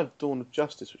 Didn't have Dawn of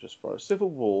Justice, which was far.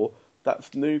 Civil War,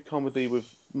 that new comedy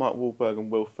with Mark Wahlberg and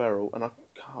Will Ferrell, and I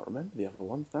can't remember the other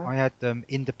ones now. I had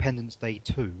Independence Day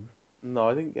 2. No,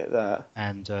 I didn't get that.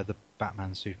 And the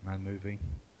Batman Superman movie.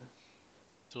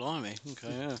 Blimey, okay,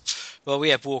 yeah. Well, we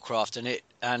have Warcraft, and it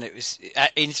was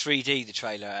in 3D, the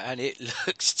trailer, and it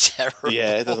looks terrible.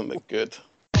 Yeah, it doesn't look good.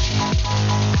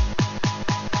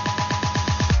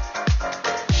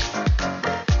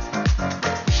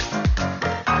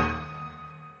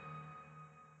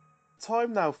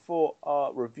 Time now for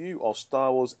our review of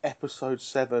Star Wars Episode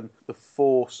 7, The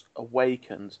Force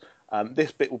Awakens.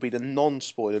 This bit will be the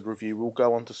non-spoilered review. We'll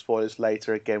go on to spoilers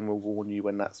later. Again, we'll warn you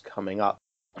when that's coming up.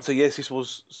 So yes, this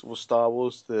was Star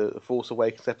Wars, The Force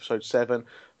Awakens Episode 7,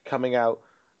 coming out,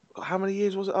 how many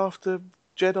years was it after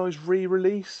Jedi's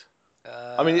re-release?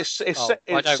 I mean,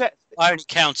 I only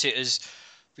count it as,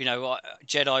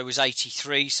 Jedi was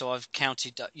 83, so I've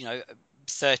counted,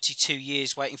 32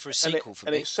 years waiting for a sequel for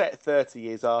me. And it's set 30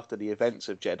 years after the events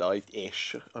of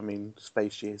Jedi-ish. I mean,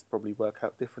 space years probably work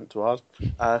out different to ours.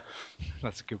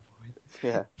 That's a good point.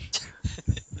 Yeah.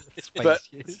 Space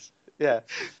years. Yeah.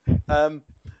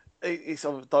 It's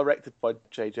directed by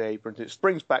J.J. Abrams. It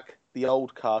brings back the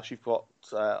old cast. You've got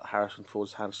Harrison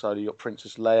Ford's Han Solo, you've got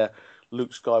Princess Leia,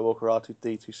 Luke Skywalker,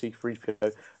 R2-D2,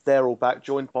 C-3PO. They're all back,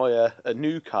 joined by a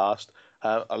new cast.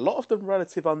 A lot of them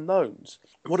relative unknowns.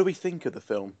 What do we think of the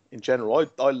film in general?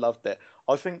 I loved it.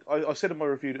 I think I said in my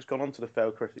review that's gone onto the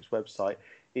Fail Critics website,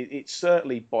 it's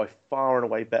certainly by far and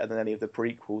away better than any of the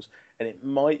prequels, and it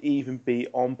might even be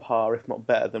on par, if not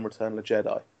better, than Return of the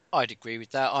Jedi. I'd agree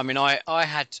with that. I mean, I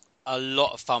had a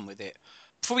lot of fun with it.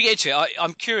 Before we get into it,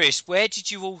 I'm curious. Where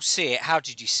did you all see it? How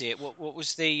did you see it? What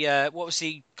was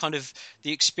the kind of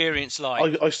the experience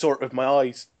like? I saw it with my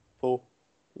eyes, Paul.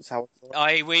 That's how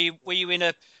I saw it. Were you in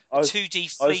a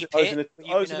 2D flea pit?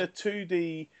 I was in a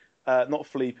 2D, not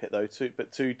flea pit though,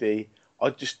 but 2D. I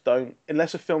just don't,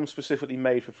 unless a film's specifically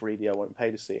made for 3D, I won't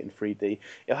pay to see it in 3D.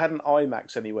 If I had an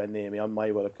IMAX anywhere near me, I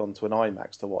may well have gone to an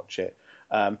IMAX to watch it.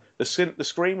 The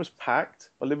screen was packed.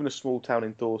 I live in a small town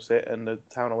in Dorset, and the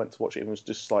town I went to watch it in was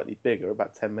just slightly bigger,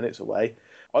 about 10 minutes away.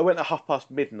 I went at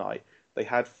midnight. They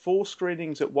had 4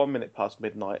 screenings at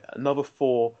midnight, another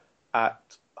 4 at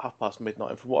midnight,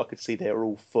 and from what I could see, they were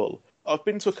all full. I've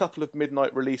been to a couple of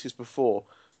midnight releases before.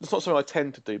 It's not something I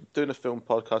tend to do. Doing a film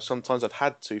podcast, sometimes I've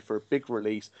had to for a big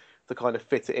release to kind of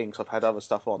fit it in, because I've had other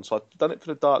stuff on. So I've done it for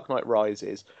The Dark Knight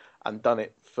Rises and done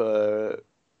it for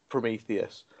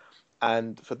Prometheus.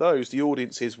 And for those, the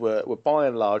audiences were by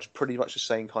and large pretty much the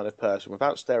same kind of person,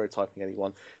 without stereotyping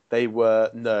anyone. They were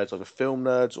nerds, either film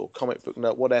nerds or comic book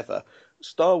nerds, whatever.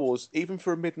 Star Wars, even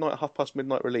for a midnight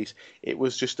release, it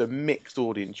was just a mixed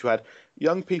audience. You had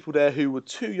young people there who were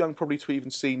too young probably to even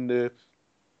seen the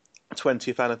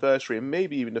 20th anniversary, and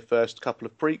maybe even the first couple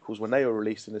of prequels when they were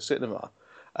released in the cinema.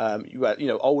 You had,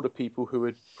 older people who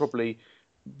had probably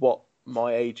what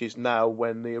my age is now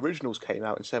when the originals came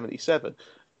out in 77.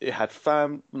 it had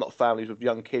not families with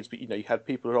young kids, but you had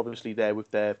people who are obviously there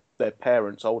with their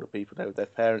parents, older people there with their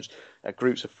parents,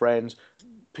 groups of friends,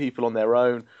 people on their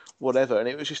own, whatever. And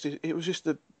it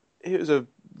was a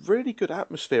really good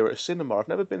atmosphere at a cinema. I've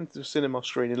never been to a cinema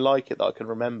screening like it that I can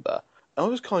remember. And I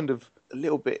was kind of a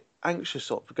little bit anxious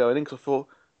for going in because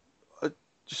I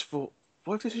just thought,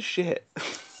 what if this is shit?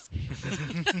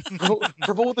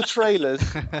 From all the trailers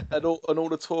and all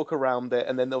the talk around it,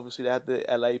 and then obviously they had the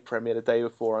LA premiere the day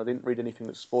before. I didn't read anything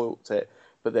that spoilt it,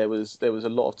 but there was a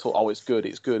lot of talk. Oh, it's good,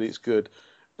 it's good, it's good.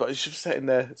 But it's just sitting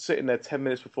there 10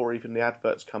 minutes before even the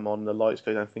adverts come on, and the lights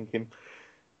go down, thinking,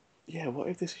 yeah, what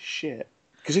if this is shit?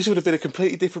 Because this would have been a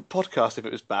completely different podcast if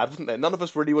it was bad, wouldn't it? None of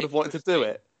us really would have wanted to do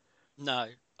it. No.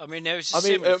 I mean, there was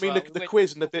the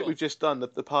quiz and the bit we've just done,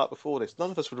 the part before this, none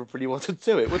of us would have really wanted to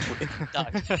do it, would we? No.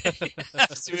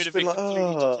 It would have been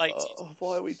completely deflated.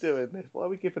 Why are we doing this? Why are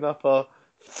we giving up our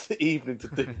evening to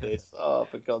do this? Oh,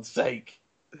 for God's sake.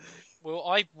 Well,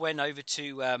 I headed over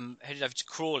to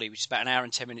Crawley, which is about an hour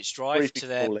and 10 minutes drive to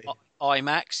their Crawley.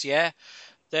 IMAX, yeah.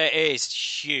 There is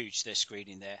huge, their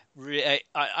screening there.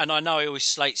 And I know I always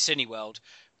slate Cineworld,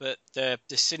 but the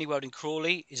Cineworld in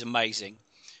Crawley is amazing.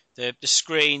 The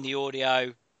screen, the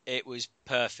audio, it was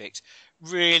perfect.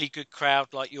 Really good crowd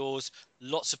like yours.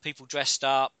 Lots of people dressed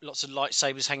up. Lots of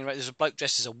lightsabers hanging around. There's a bloke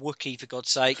dressed as a Wookiee, for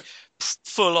God's sake.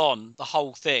 Full on, the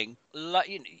whole thing.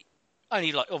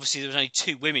 Obviously there was only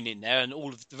 2 women in there, and all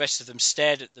of the rest of them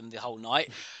stared at them the whole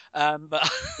night.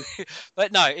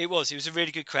 But no, it was a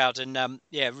really good crowd, and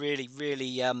really,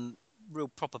 really real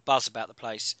proper buzz about the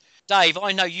place. Dave,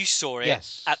 I know you saw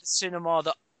it at the cinema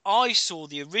that I saw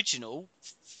the original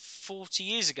 40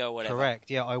 years ago or whatever. Correct,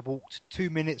 yeah. I walked 2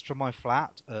 minutes from my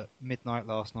flat at midnight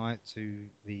last night to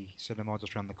the cinema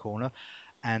just around the corner,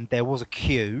 and there was a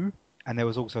queue, and there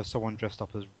was also someone dressed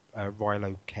up as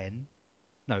Rilo Ken.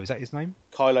 No, is that his name?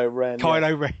 Kylo Ren.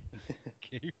 Kylo Ren.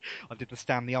 I did the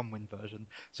Stanley Unwin version.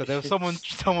 So there was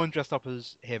someone dressed up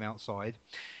as him outside,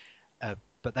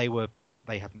 but they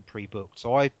hadn't pre-booked.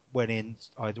 So I went in.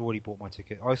 I'd already bought my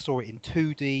ticket. I saw it in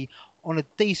 2D on a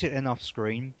decent enough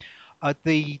screen.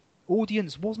 The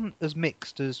audience wasn't as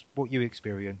mixed as what you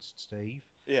experienced, Steve.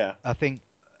 Yeah. I think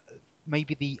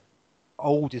maybe the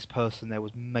oldest person there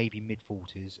was maybe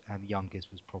mid-40s, and the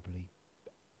youngest was probably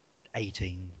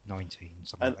 18, 19,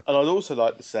 something like that. And I'd also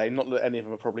like to say, not that any of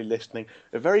them are probably listening,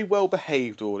 a very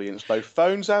well-behaved audience. No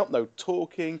phones out, no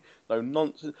talking, no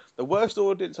nonsense. The worst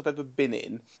audience I've ever been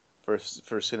in for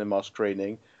a cinema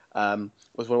screening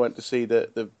was when I went to see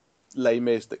the Les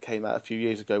Mis that came out a few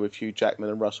years ago with Hugh Jackman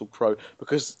and Russell Crowe,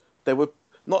 because there were,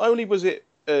 not only was it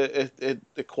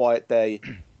a quiet day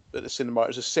at the cinema, it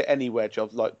was a sit anywhere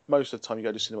job. Like most of the time you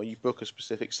go to cinema, you book a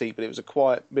specific seat, but it was a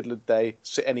quiet middle of the day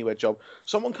sit anywhere job.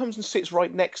 Someone comes and sits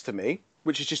right next to me,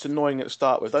 which is just annoying at the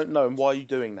start with. I don't know wim, why are you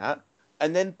doing that?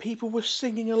 And then people were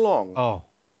singing along. Oh.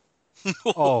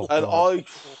 Oh. And God.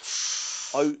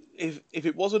 if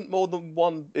it wasn't more than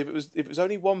one, if it was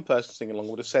only one person singing along, I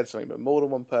would have said something. But more than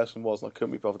one person was, and I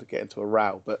couldn't be bothered to get into a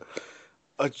row. But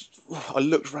I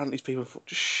looked around at these people and thought,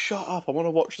 just shut up! I want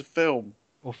to watch the film.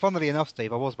 Well, funnily enough,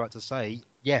 Steve, I was about to say,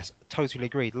 yes, totally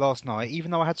agreed. Last night,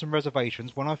 even though I had some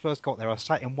reservations, when I first got there, I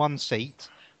sat in one seat.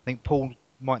 I think Paul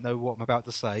might know what I'm about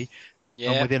to say.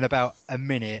 Yeah. And within about a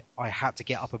minute, I had to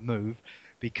get up and move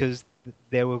because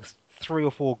there were 3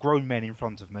 or 4 grown men in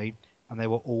front of me, and they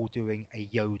were all doing a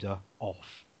Yoda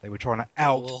off. They were trying to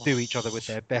outdo each other with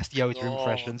their best Yoda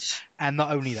impressions. And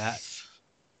not only that,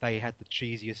 they had the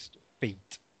cheesiest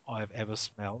feet I've ever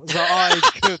smelled. So I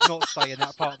could not stay in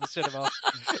that part of the cinema.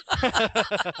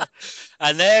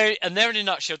 and there in a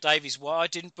nutshell, Dave, is why I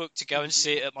didn't book to go and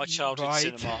see it at my childhood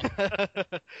cinema.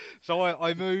 So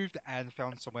I moved and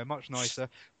found somewhere much nicer.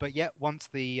 But yet, once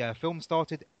the film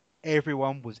started,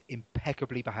 everyone was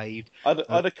impeccably behaved. I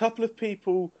had a couple of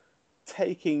people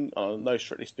taking, no,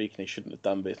 strictly speaking, they shouldn't have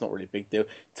done, but it's not really a big deal,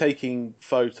 taking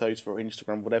photos for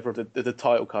Instagram, whatever, of the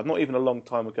title card. Not even a long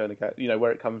time ago,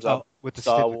 where it comes up. With the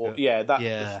Star certificate. Wars. Yeah,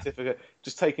 the certificate.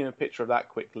 Just taking a picture of that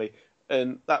quickly.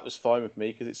 And that was fine with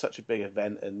me because it's such a big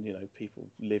event and, people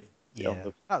live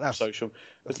on the social.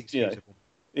 That's excusable.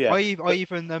 Yeah. I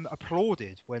even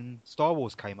applauded when Star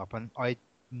Wars came up, and I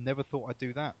never thought I'd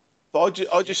do that. But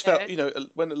I just felt,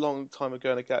 when a long time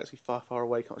ago in a galaxy far, far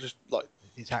away, I just like...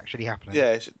 It's actually happening.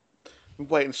 Yeah, I've been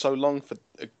waiting so long for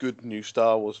a good new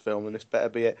Star Wars film, and this better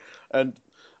be it. And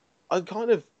I kind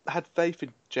of had faith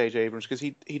in J.J. Abrams because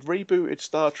he'd rebooted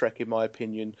Star Trek, in my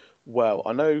opinion, well.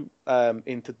 I know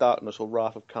Into Darkness or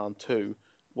Wrath of Khan 2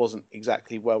 wasn't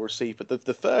exactly well received, but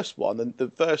the first one, and the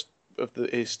first of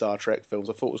his Star Trek films,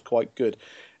 I thought was quite good.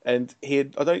 And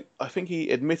I think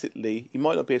he admittedly, he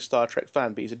might not be a Star Trek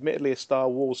fan, but he's admittedly a Star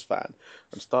Wars fan.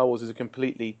 And Star Wars is a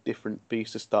completely different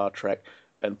beast to Star Trek,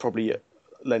 and probably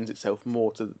lends itself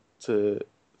more to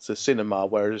cinema,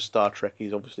 whereas Star Trek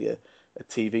is obviously a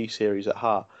TV series at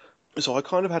heart. So I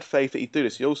kind of had faith that he'd do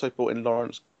this. He also brought in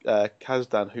Lawrence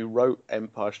Kasdan, who wrote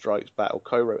Empire Strikes Back, or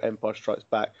co-wrote Empire Strikes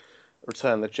Back,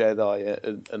 Return of the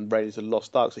Jedi, and Raiders of the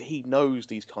Lost Ark. So he knows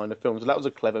these kind of films, and that was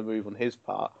a clever move on his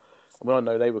part. And when I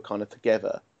know they were kind of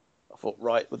together, I thought,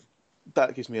 right,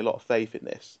 that gives me a lot of faith in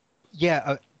this.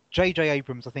 Yeah, J.J.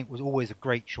 Abrams, I think, was always a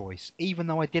great choice, even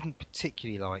though I didn't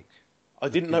particularly like. I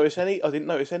didn't notice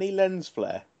any lens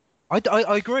flare. I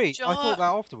agree. I thought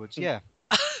that afterwards. Yeah.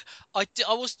 I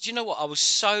was. Do you know what? I was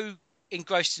so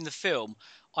engrossed in the film,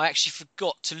 I actually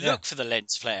forgot to look for the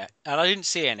lens flare, and I didn't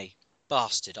see any.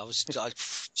 Bastard! I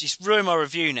just ruined my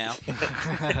review now.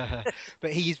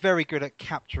 But he's very good at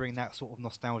capturing that sort of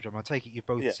nostalgia. I take it you've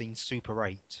both seen Super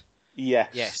 8.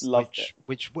 Yes, loved it.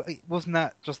 Which wasn't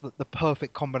that just the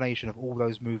perfect combination of all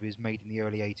those movies made in the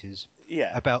early 80s?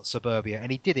 Yeah. About suburbia, and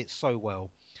he did it so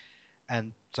well.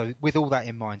 And so, with all that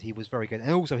in mind, he was very good. And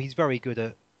also, he's very good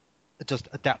at just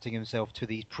adapting himself to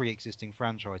these pre-existing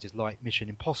franchises like Mission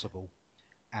Impossible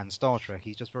and Star Trek.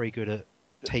 He's just very good at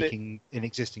taking an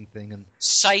existing thing and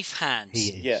safe hands.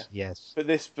 He is, yes. But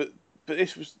this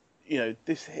was,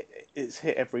 it's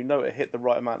hit every note. It hit the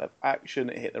right amount of action.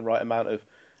 It hit the right amount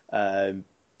of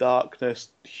darkness,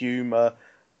 humour,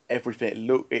 everything.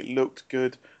 It looked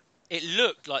good. It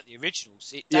looked like the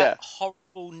originals. That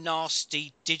horrible,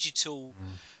 nasty digital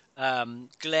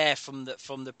glare from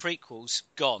the prequels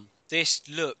gone. This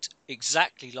looked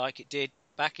exactly like it did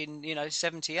back in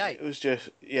 78. It was just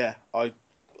I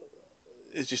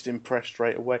was just impressed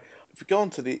straight away. If we go on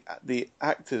to the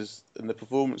actors and the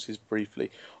performances briefly,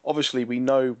 obviously we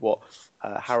know what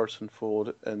Harrison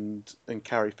Ford and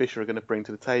Carrie Fisher are going to bring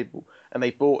to the table, and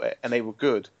they brought it and they were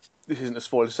good. This isn't a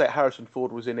spoiler to say Harrison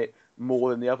Ford was in it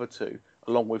more than the other two,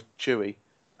 along with Chewie.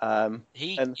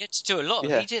 He had to do a lot.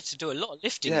 He had to do a lot of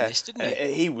lifting in this, didn't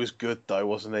he? He was good though,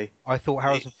 wasn't he? I thought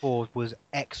Harrison Ford was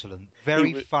excellent.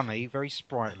 Very funny, very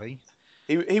sprightly.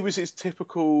 He was his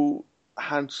typical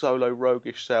Han Solo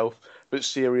roguish self, but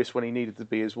serious when he needed to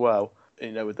be as well.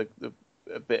 With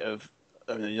a bit of.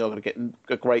 I mean, you're not going to get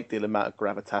a great deal amount of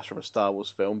gravitas from a Star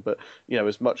Wars film, but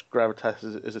as much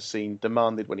gravitas as a scene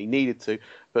demanded when he needed to.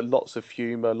 But lots of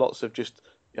humour, lots of just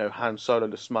Han Solo,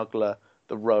 the smuggler,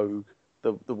 the rogue.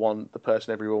 The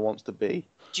person everyone wants to be.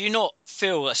 Do you not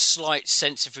feel a slight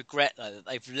sense of regret though that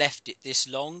they've left it this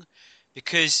long?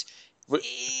 Because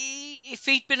if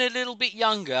he'd been a little bit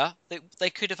younger,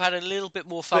 they could have had a little bit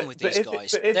more fun with these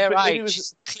guys. Their age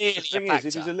is clearly a factor.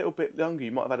 If he was a little bit younger,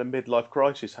 you might have had a midlife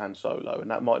crisis Han Solo, and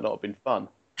that might not have been fun.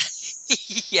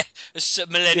 Yeah, a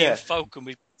Millennium Falcon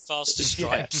with faster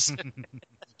stripes.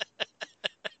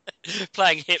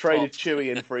 Playing hip hop. Traded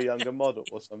Chewie in for a younger model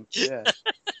or something. Yeah.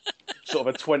 Sort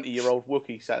of a 20-year-old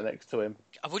Wookiee sat next to him.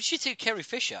 What did you think of Carrie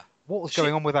Fisher? What was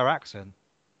going on with her accent?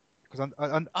 Because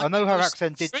I know her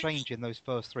accent did change in those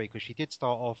first three, because she did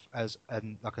start off as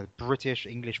like a British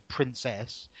English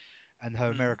princess, and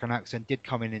her American accent did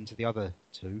come into the other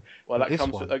two. Well, that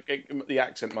comes with, the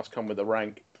accent must come with the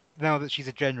rank. Now that she's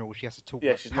a general, she has to talk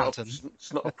like Patton.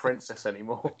 She's not a princess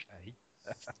anymore. Okay.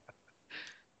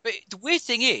 But the weird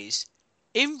thing is,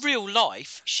 in real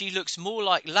life, she looks more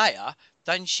like Leia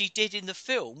than she did in the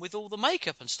film with all the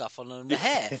makeup and stuff on and the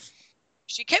hair.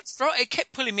 It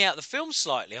kept pulling me out of the film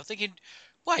slightly. I'm thinking,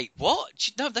 wait, what?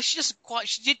 She doesn't quite.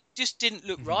 She just didn't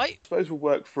look right. I suppose we'll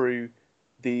work through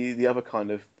the other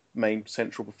kind of main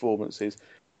central performances.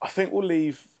 I think we'll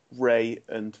leave Rey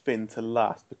and Finn to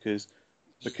last because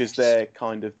they're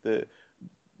kind of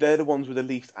they're the ones with the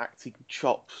least acting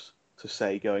chops, to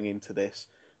say, going into this.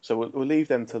 So we'll leave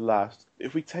them to last.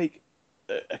 If we take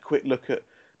a quick look at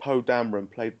Poe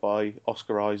Dameron, played by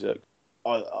Oscar Isaac,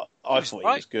 I thought he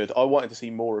was good. I wanted to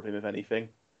see more of him, if anything.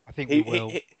 I think we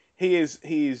will. He is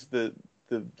the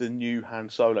new Han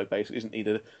Solo, basically, isn't he?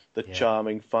 The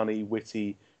charming, funny,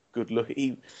 witty, good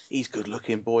looking. He's good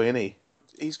looking boy, isn't he?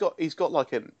 He's got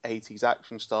like an 80s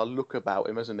action star look about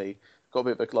him, hasn't he? Got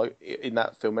a bit of like in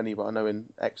that film anyway. I know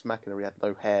in Ex Machina he had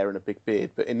no hair and a big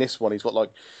beard, but in this one he's got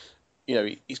like,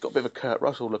 he's got a bit of a Kurt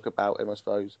Russell look about him, I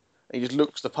suppose. He just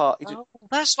looks the part.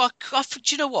 That's why. Do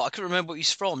you know what? I couldn't remember what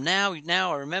he's from. Now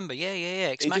I remember. Yeah.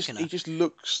 Ex Machina. He just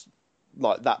looks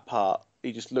like that part.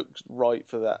 He just looks right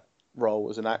for that role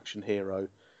as an action hero.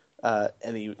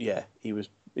 And he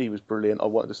was brilliant. I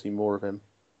wanted to see more of him.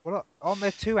 Well, aren't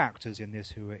there two actors in this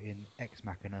who are in Ex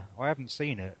Machina? I haven't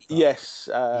seen it. Yes.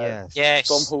 Yes.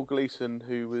 Domhnall Gleeson,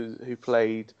 who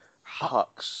played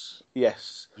Hux,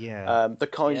 yes. Yeah. The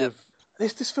kind of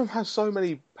this film has so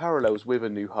many parallels with A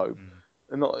New Hope,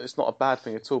 and it's not a bad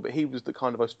thing at all. But he was the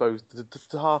kind of, I suppose, the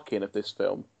Tarkin of this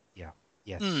film. Yeah.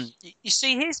 Yes. You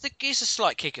see, here's a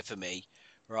slight kicker for me,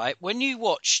 right? When you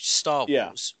watched Star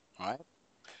Wars, right?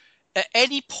 At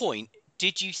any point,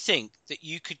 did you think that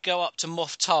you could go up to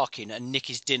Moff Tarkin and nick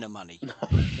his dinner money?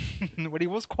 Well, he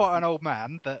was quite an old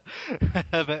man, but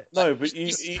No, but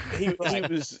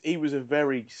he was a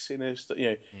very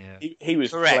sinister. He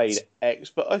was Correct. played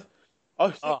X, but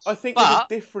I think there's a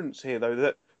difference here though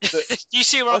that. You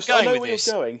see where I'm going I know with where this?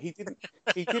 you're going.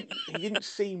 He didn't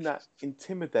seem that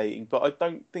intimidating, but I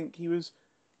don't think he was.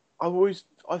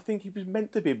 I think he was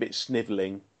meant to be a bit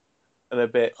snivelling, and a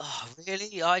bit. Oh,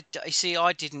 really? I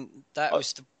didn't. That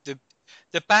was the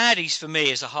baddies for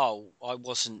me as a whole. I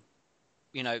wasn't.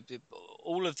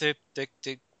 All of the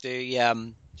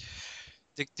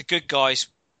good guys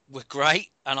were great,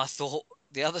 and I thought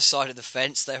the other side of the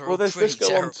fence they were all pretty let's go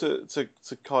terrible. on to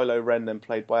Kylo Ren, then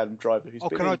played by Adam Driver. Who's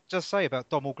been I just say about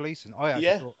Domhnall Gleeson?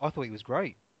 I thought he was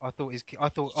great. I thought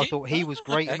he was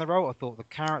great in the role. I thought the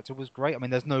character was great. I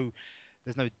mean, there's no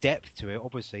depth to it.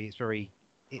 Obviously,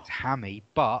 it's hammy,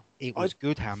 but it was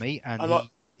good hammy, and I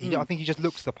think he just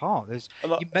looks the part.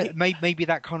 Maybe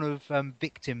that kind of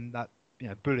victim that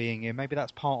bullying him. Maybe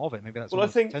that's part of it. Maybe that's. Well, I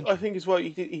think as well. He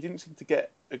didn't seem to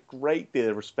get a great deal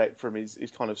of respect from his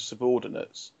kind of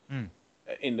subordinates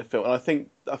in the film, and I think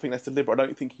that's deliberate. I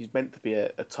don't think he's meant to be a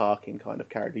Tarkin kind of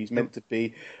character. He's meant to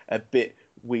be a bit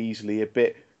Weasley, a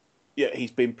bit. Yeah,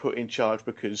 he's been put in charge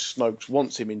because Snoke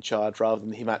wants him in charge rather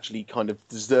than him actually kind of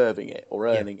deserving it or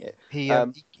earning it. He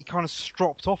kind of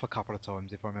stropped off a couple of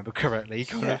times, if I remember correctly. He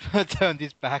kind of turned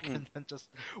his back and then just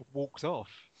walked off.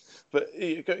 But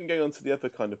going on to the other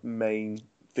kind of main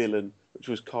villain, which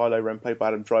was Kylo Ren, played by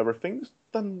Adam Driver. I think he's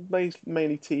done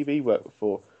mainly TV work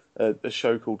before, a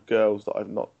show called Girls that I've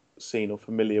not seen or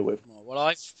familiar with. Well,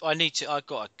 I've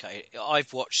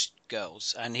watched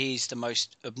Girls, and he's the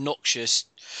most obnoxious,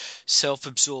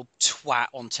 self-absorbed twat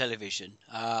on television.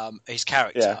 His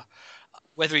character,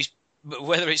 whether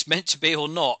it's meant to be or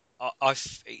not,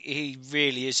 he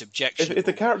really is objectionable. If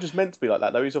the character's meant to be like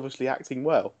that, though, he's obviously acting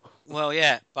well. Well,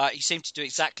 yeah, but he seemed to do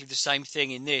exactly the same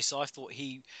thing in this. I thought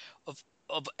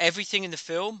of everything in the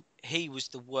film, he was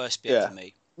the worst bit for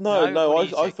me.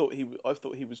 I thought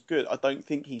he was good. I don't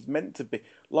think he's meant to be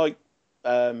like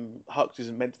Hux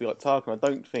isn't meant to be like Tarkin. I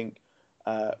don't think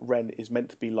Ren is meant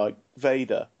to be like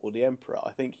Vader or the Emperor.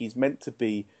 I think he's meant to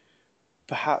be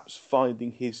perhaps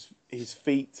finding his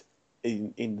feet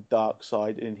in the dark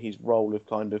side in his role of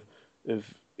kind of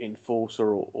enforcer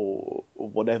or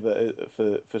whatever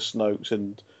for Snoke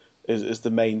and as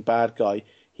the main bad guy.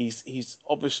 He's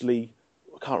obviously,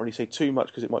 I can't really say too much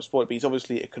because it might spoil it, but he's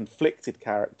obviously a conflicted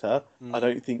character. I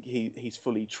don't think he's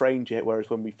fully trained yet, whereas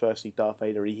when we first see Darth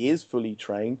Vader, he is fully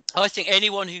trained. I think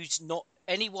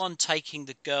anyone taking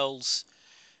the girls'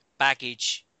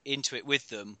 baggage into it with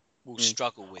them will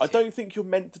struggle with it. I don't think you're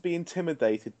meant to be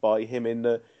intimidated by him in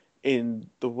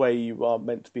the way you are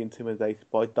meant to be intimidated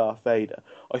by Darth Vader.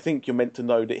 I think you're meant to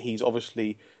know that he's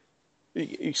obviously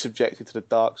he's subjected to the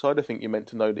dark side. I think you're meant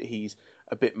to know that he's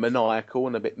a bit maniacal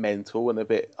and a bit mental and a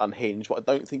bit unhinged, but I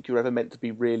don't think you're ever meant to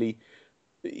be really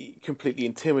completely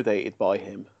intimidated by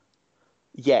him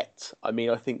yet. I mean,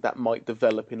 I think that might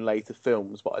develop in later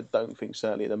films, but I don't think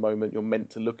certainly at the moment you're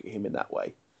meant to look at him in that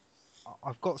way.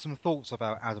 I've got some thoughts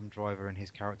about Adam Driver and his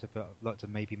character, but I'd like to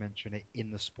maybe mention it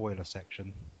in the spoiler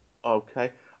section.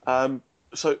 Okay.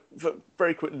 So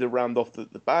very quickly to round off the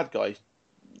bad guys,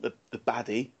 the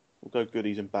baddie. We'll go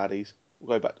goodies and baddies.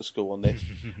 We'll go back to school on this.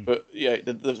 But yeah,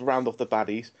 the round off the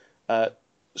baddies.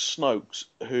 Snokes,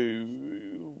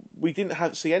 who we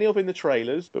didn't see any of in the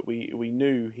trailers, but we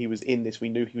knew he was in this. We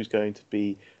knew he was going to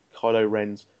be Kylo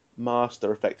Ren's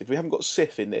master, effectively. We haven't got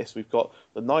Sith in this. We've got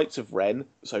the Knights of Ren.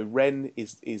 So Ren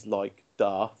is like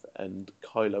Darth, and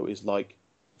Kylo is like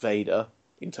Vader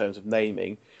in terms of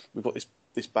naming. We've got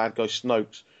this bad guy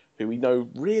Snokes, who we know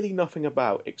really nothing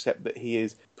about except that he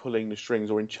is pulling the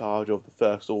strings or in charge of the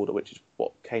First Order, which is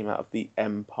what came out of the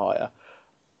Empire.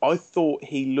 I thought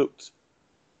he looked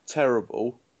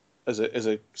terrible as a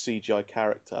CGI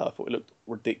character. I thought it looked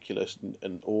ridiculous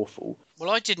and awful. Well,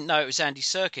 I didn't know it was Andy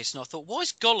Serkis, and I thought, why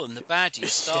is Gollum the baddie of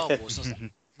Star Wars? I was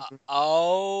like,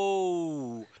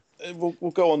 oh.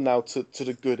 We'll go on now to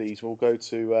the goodies. We'll go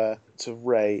to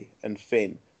Rey and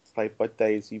Finn, played by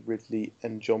Daisy Ridley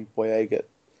and John Boyega.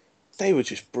 They were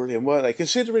just brilliant, weren't they?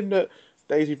 Considering that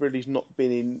Daisy Ridley's not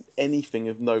been in anything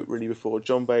of note really before.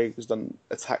 John Boyega's done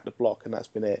Attack the Block, and that's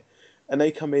been it. and they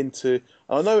come into.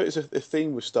 I know it's a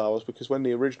theme with Star Wars because when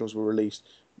the originals were released,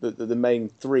 the main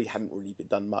three hadn't really been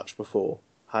done much before.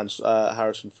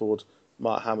 Harrison Ford,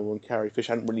 Mark Hamill, and Carrie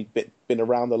Fisher hadn't really been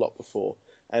around a lot before,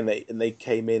 and they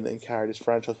came in and carried this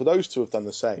franchise. But those two have done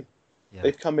the same. Yeah.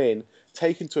 They've come in,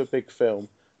 taken to a big film.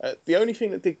 The only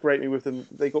thing that did grate me with them,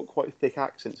 they got quite thick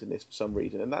accents in this for some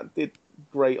reason, and that did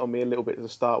grate on me a little bit to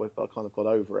start with, but I kind of got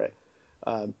over it.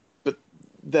 But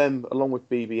them, along with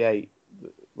BB-8,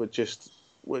 were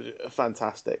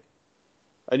fantastic.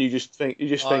 And you just think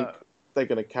they're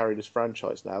going to carry this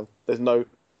franchise now. There's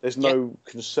no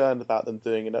concern about them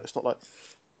doing it. It's not like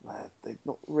they're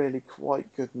not really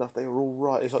quite good enough. They were all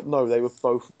right. It's like no, they were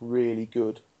both really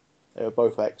good. They were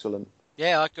both excellent.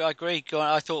 Yeah, I agree.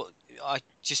 I thought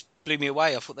just blew me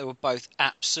away. I thought they were both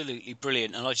absolutely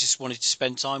brilliant, and I just wanted to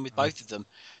spend time with both of them.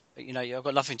 But, I've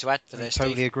got nothing to add for this.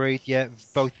 Totally agreed. Yeah,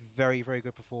 both very, very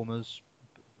good performers.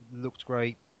 Looked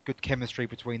great. Good chemistry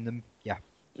between them. Yeah.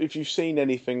 If you've seen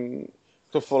anything,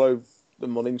 to follow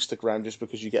them on Instagram, just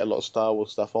because you get a lot of Star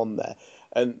Wars stuff on there,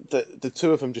 and the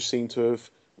two of them just seem to have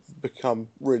become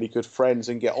really good friends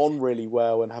and get on really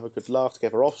well and have a good laugh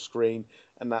together off screen,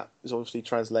 and that is obviously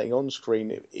translating on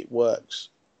screen. It works.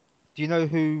 Do you know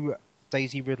who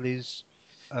Daisy Ridley's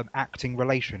acting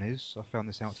relation is? I found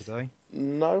this out today.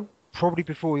 No. Probably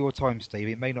before your time, Steve.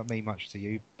 It may not mean much to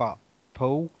you, but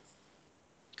Paul.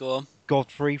 Go on.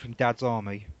 Godfrey from Dad's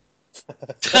Army.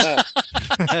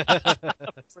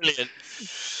 Brilliant.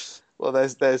 Well,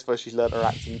 there's where she's learnt her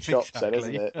acting chops, then,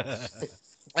 isn't it?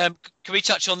 Can we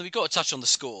touch on? We've got to touch on the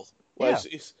score. Well,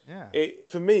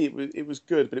 for me, it was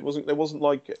good, but there wasn't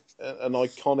like an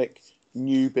iconic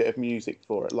new bit of music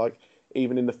for it. Like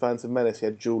even in the Phantom Menace, he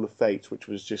had Jewel of Fate, which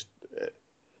was just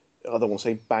I don't want to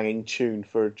say banging tune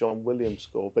for a John Williams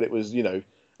score, but it was a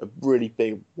really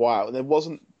big wow, and there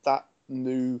wasn't that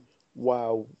new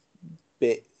wow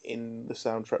bit in the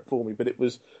soundtrack for me, but it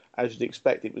was, as you'd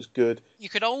expect, it was good. You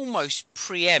could almost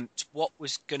preempt what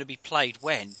was going to be played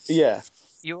when. Yeah.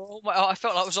 I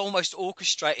felt like I was almost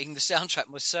orchestrating the soundtrack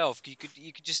myself. You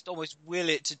could just almost will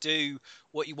it to do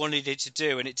what you wanted it to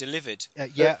do, and it delivered.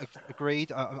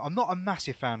 Agreed. I'm not a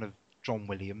massive fan of John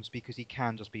Williams because he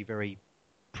can just be very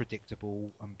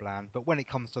predictable and bland. But when it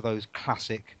comes to those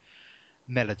classic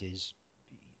melodies,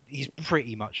 he's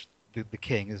pretty much the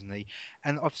king, isn't he?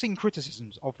 And I've seen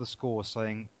criticisms of the score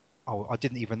saying, "Oh, I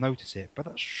didn't even notice it," but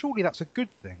surely that's a good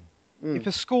thing. If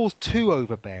a score's too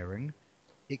overbearing,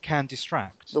 it can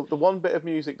distract. The one bit of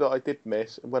music that I did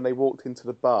miss, when they walked into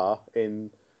the bar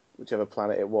in whichever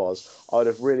planet it was, I'd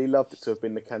have really loved it to have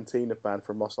been the Cantina band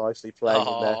from Mos Eisley playing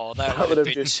in there. That would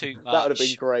have been too much. That would have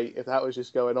been great if that was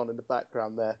just going on in the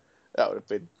background there. That would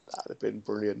have been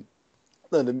brilliant.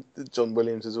 And John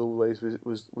Williams, as always,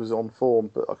 was on form,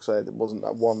 but like I say, there wasn't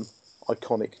that one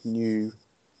iconic new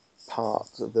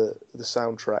part of the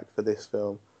soundtrack for this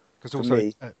film. Because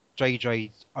also,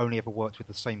 JJ only ever worked with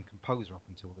the same composer up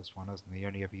until this one, hasn't he? He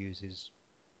only ever uses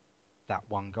that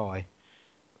one guy,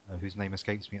 whose name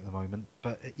escapes me at the moment.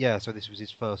 But so this was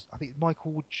his first. I think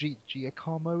Michael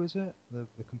Giacomo, is it? I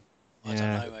don't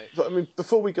know, mate. But I mean,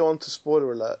 before we go on to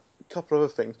spoiler alert, a couple of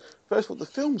other things. First of all, the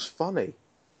film's funny.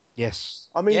 Yes.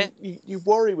 I mean, you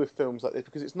worry with films like this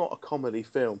because it's not a comedy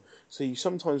film. So you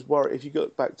sometimes worry, if you go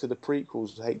back to the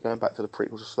prequels, I hate going back to the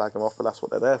prequels to slag them off, but that's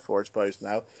what they're there for, I suppose,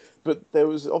 now. But there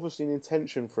was obviously an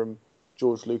intention from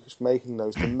George Lucas making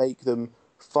those to make them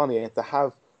funnier, to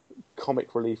have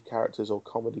comic relief characters or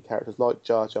comedy characters like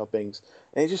Jar Jar Binks.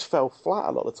 And it just fell flat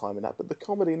a lot of the time in that. But the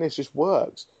comedy in this just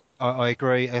works. I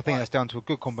agree. I think that's down to a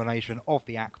good combination of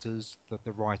the actors,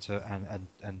 the writer,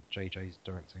 and JJ's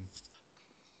directing.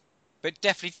 But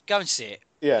definitely go and see it.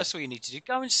 Yeah. That's what you need to do.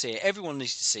 Go and see it. Everyone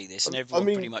needs to see this, and everyone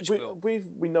pretty much will. We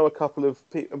know a couple of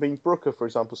people. I mean, Brooker, for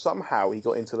example, somehow he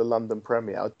got into the London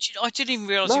premiere. I didn't even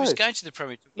realise he was going to the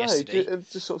premiere yesterday. No, he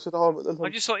just sort of said, I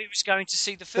just thought he was going to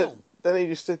see the film. Then he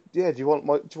just said, "Yeah, do you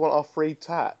want our free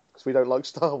tat? Because we don't like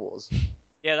Star Wars."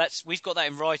 Yeah, we've got that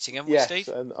in writing, haven't we, Steve?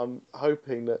 Yes, and I'm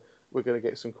hoping that we're going to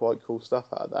get some quite cool stuff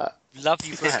out of that. Love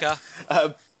you, Brooker.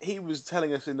 He was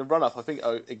telling us in the run-up, I think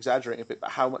exaggerating a bit,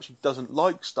 but how much he doesn't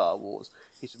like Star Wars.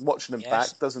 He's watching them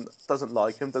back, doesn't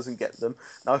like them, doesn't get them.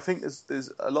 Now I think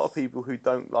there's a lot of people who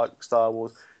don't like Star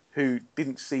Wars who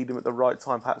didn't see them at the right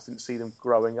time, perhaps didn't see them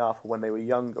growing up or when they were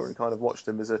younger, and kind of watched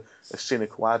them as a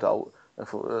cynical adult. I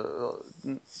thought,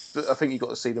 but I think you got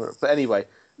to see them. But anyway,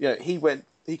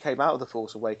 he came out of The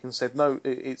Force Awakens and said, "No,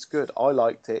 it's good. I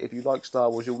liked it. If you like Star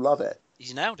Wars, you'll love it."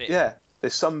 He's nailed it. Yeah.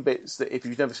 There's some bits that if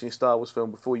you've never seen a Star Wars film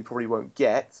before, you probably won't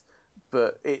get,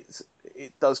 but it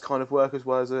does kind of work as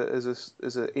well as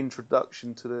an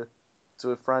introduction to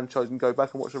a franchise, and go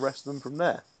back and watch the rest of them from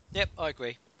there. Yep, I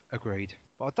agree. Agreed.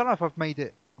 But I don't know if I've made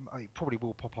it. It probably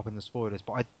will pop up in the spoilers,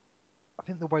 but I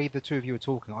think the way the two of you were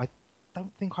talking, I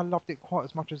don't think I loved it quite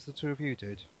as much as the two of you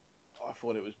did. I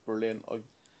thought it was brilliant. I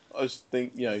was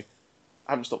I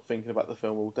haven't stopped thinking about the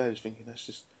film all day. I was thinking,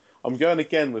 I'm going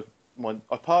again with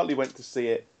I partly went to see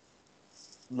it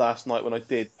last night when I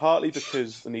did, partly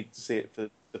because I needed to see it for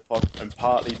the pod, and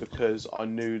partly because I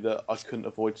knew that I couldn't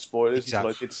avoid spoilers until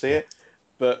I did see it.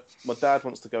 But my dad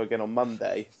wants to go again on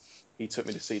Monday. He took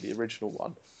me to see the original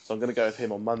one, so I'm going to go with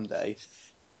him on Monday.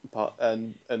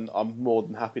 And I'm more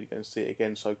than happy to go and see it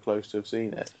again, so close to have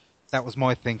seen it. That was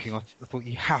my thinking. I thought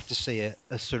you have to see it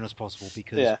as soon as possible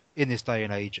because in this day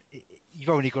and age, you've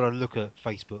only got to look at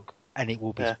Facebook and it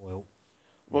will be spoiled.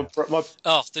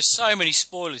 There's so many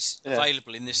spoilers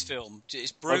available in this film.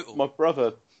 It's brutal. My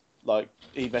brother,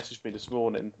 he messaged me this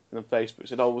morning on Facebook,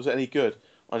 said, "Oh, was it any good?"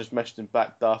 I just messaged him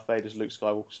back, "Darth Vader's Luke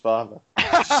Skywalker's father." He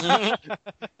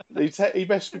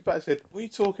messaged me back and said, "What are you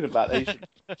talking about?"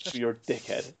 You're a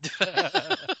dickhead.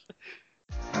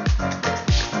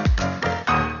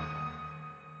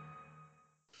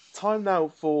 Time now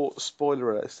for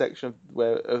spoiler alert, a section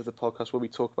of the podcast where we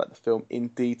talk about the film in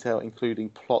detail, including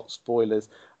plot spoilers,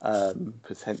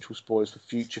 potential spoilers for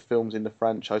future films in the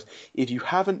franchise. If you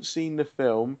haven't seen the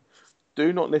film,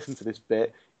 do not listen to this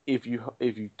bit. If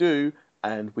you do,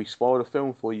 and we spoil the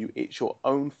film for you, it's your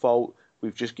own fault.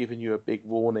 We've just given you a big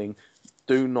warning.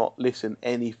 Do not listen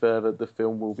any further. The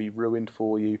film will be ruined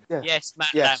for you. Yes,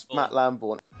 Matt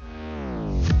Lambourne.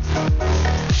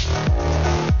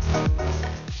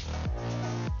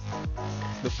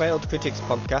 The Failed Critics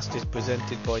podcast is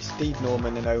presented by Steve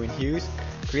Norman and Owen Hughes,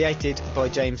 created by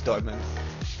James Diamond,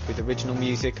 with original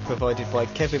music provided by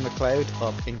Kevin MacLeod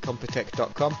of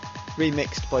Incompetech.com,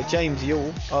 remixed by James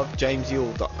Yule of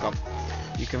JamesYule.com.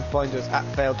 You can find us at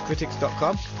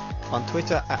FailedCritics.com, on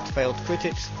Twitter at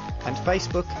FailedCritics, and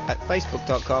Facebook at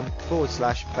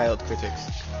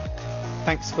Facebook.com/FailedCritics.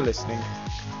 Thanks for listening.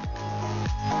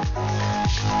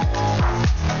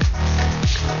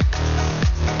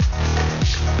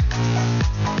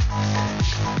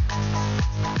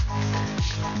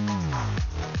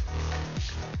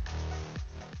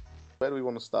 Where do we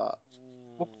want to start?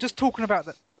 Well, just talking about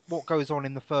what goes on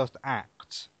in the first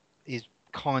act is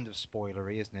kind of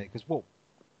spoilery, isn't it? Because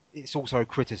it's also a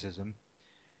criticism,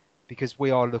 because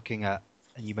we are looking at,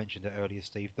 and you mentioned it earlier,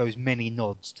 Steve, those many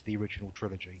nods to the original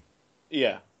trilogy.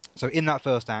 Yeah. So in that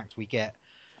first act, we get...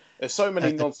 There's so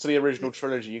many nods to the original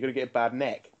trilogy, you're going to get a bad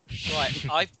neck. Right,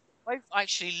 I've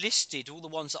actually listed all the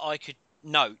ones that I could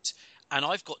note, and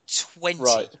I've got 20.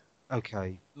 Right.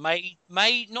 Okay. Some of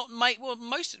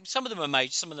them are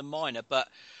major, some of them minor, but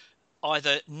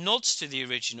either nods to the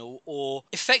original or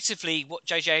effectively what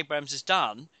J.J. Abrams has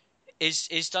done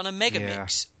is done a mega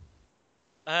mix.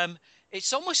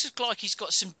 It's almost like he's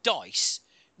got some dice,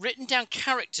 written down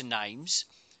character names,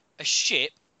 a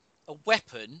ship, a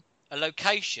weapon, a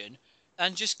location,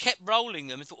 and just kept rolling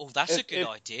them and thought, "Oh, that's a good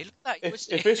idea." Look at that.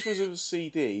 If this was a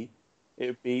CD, it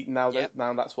would be now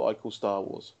that's what I call Star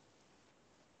Wars.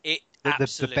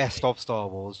 The best of Star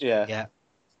Wars. Yeah.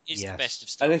 It's the best of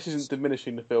Star Wars. And this isn't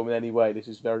diminishing the film in any way. This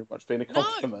is very much being a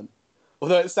compliment. No.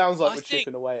 Although it sounds like we're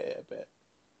chipping away at it a bit.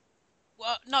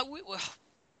 Well, no,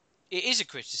 it is a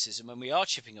criticism and we are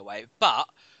chipping away. But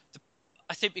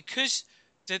I think because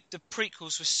the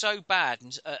prequels were so bad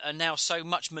and are now so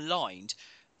much maligned,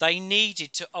 they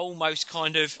needed to almost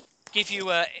kind of give you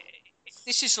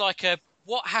this is like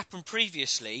what happened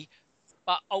previously,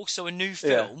 but also a new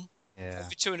film.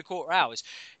 For 2.25 hours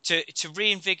to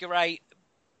reinvigorate,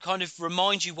 kind of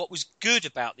remind you what was good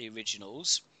about the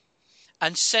originals,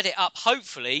 and set it up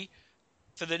hopefully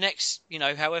for the next,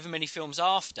 however many films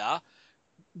after,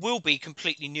 will be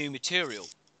completely new material.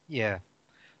 Yeah.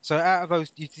 So out of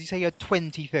those, did you say you had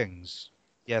 20 things?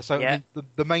 Yeah. So I mean,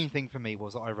 the main thing for me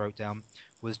was that I wrote down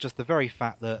was just the very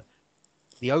fact that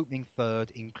the opening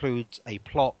third includes a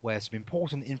plot where some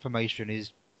important information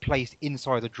is placed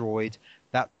inside a droid.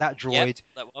 That droid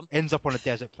ends up on a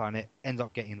desert planet, ends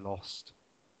up getting lost,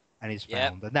 and is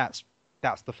found. And that's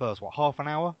the first half an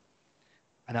hour,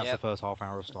 and that's the first half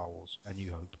hour of Star Wars: A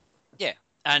New Hope. Yeah,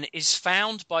 and is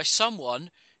found by someone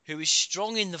who is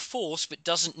strong in the Force but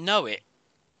doesn't know it.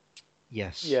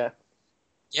 Yes. Yeah.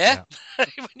 Yeah.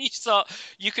 When you start,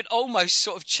 you can almost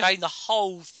sort of chain the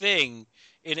whole thing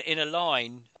in a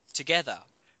line together.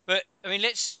 But I mean,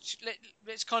 let's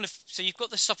kind of. So you've got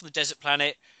the stuff on the desert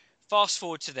planet. Fast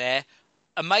forward to there.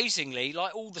 Amazingly,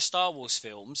 like all the Star Wars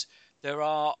films, there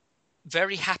are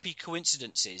very happy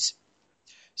coincidences.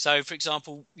 So, for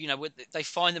example, they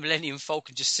find the Millennium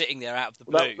Falcon just sitting there out of the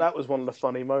blue. That was one of the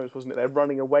funny moments, wasn't it? They're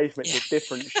running away from it to a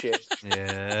different ship.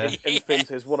 Yeah. And Finn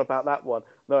says, "What about that one?"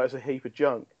 "No, it's a heap of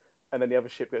junk." And then the other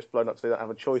ship gets blown up, so they don't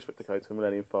have a choice but to go to the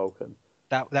Millennium Falcon.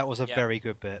 That was a very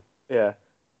good bit. Yeah,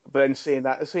 but then seeing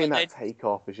that take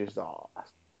off is just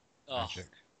that's magic.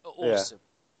 Awesome. Yeah.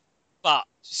 But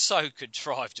so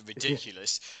contrived and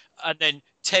ridiculous. And then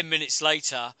 10 minutes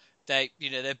later,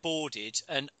 they're boarded,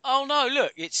 and oh no,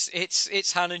 look,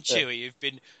 it's Han and Chewie who've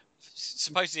been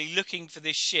supposedly looking for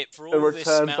this ship for all this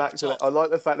amount back of to time. I like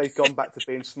the fact they've gone back to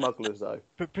being smugglers, though.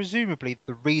 But presumably,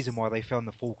 the reason why they found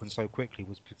the Falcon so quickly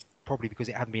was probably because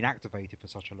it hadn't been activated for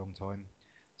such a long time.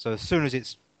 So as soon as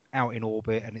it's out in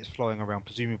orbit and it's flying around,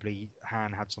 presumably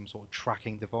Han had some sort of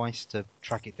tracking device to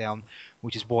track it down,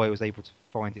 which is why he was able to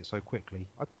find it so quickly.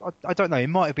 I don't know. It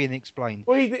might have been explained.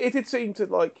 Well, it did seem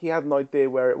to he had an idea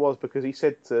where it was, because he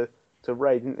said to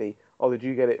Rey, didn't he? "Oh, did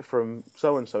you get it from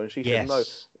so and so?" And she said no.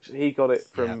 He got it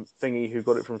from Thingy, who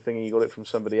got it from Thingy, he got it from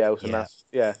somebody else, and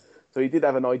So he did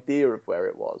have an idea of where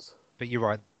it was. But you're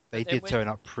right. They did turn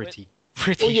up pretty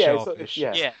sharpish.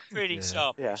 Pretty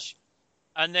sharpish.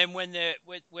 And then when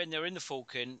they're in the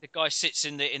Falcon, the guy sits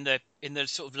in the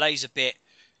sort of laser bit,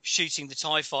 shooting the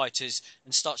TIE fighters,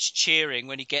 and starts cheering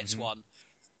when he gets one.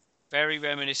 Very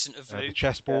reminiscent of Luke. The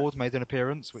chessboard made an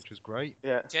appearance, which was great.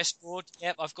 Yeah. Chessboard.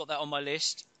 Yep, I've got that on my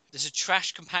list. There's a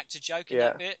trash compactor joke in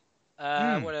that bit.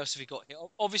 What else have we got here?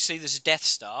 Obviously, there's a Death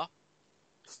Star.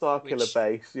 Starkiller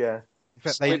base. Yeah. In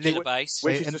fact, base,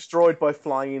 which is destroyed by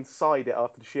flying inside it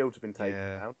after the shields have been taken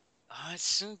down.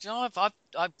 That's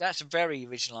a very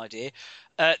original idea.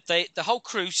 The whole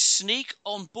crew sneak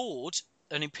on board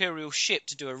an Imperial ship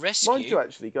to do a rescue. Mind you,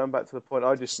 actually, going back to the point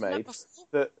I just made,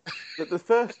 that the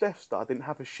first Death Star didn't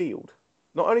have a shield.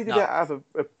 Not only did it have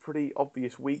a pretty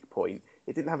obvious weak point,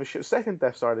 it didn't have a shield. Second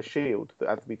Death Star had a shield that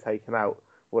had to be taken out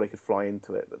before they could fly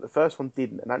into it. But the first one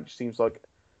didn't, and that just seems like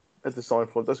a design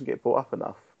flaw. It doesn't get brought up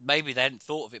enough. Maybe they hadn't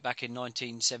thought of it back in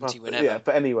 1970, whenever. Yeah,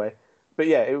 but anyway. But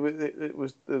yeah, it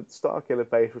was the Starkiller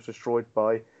base was destroyed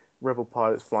by Rebel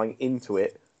pilots flying into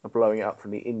it and blowing it up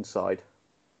from the inside.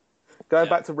 Going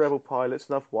back to Rebel pilots,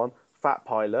 another one, Fat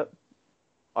Pilot.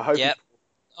 I hope. Yep.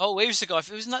 Oh, he was the guy.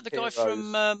 Wasn't that the guy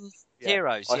from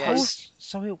Heroes? Yes.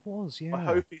 So it was. Yeah. I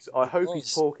hope he's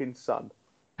Porkins' son.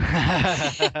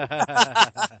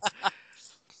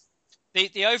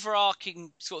 The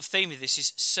overarching sort of theme of this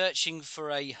is searching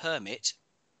for a hermit.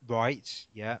 Right.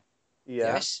 Yeah.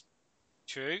 Yes.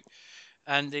 True.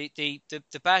 And the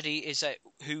baddie is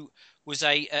who was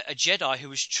a Jedi who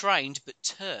was trained but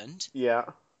turned. Yeah.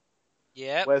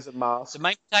 Yeah. Wears a mask. The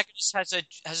main protagonist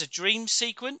has a dream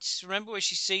sequence. Remember where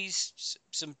she sees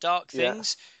some dark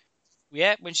things?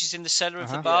 Yeah. When she's in the cellar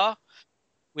of the bar. Yeah.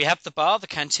 We have the bar, the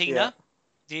cantina,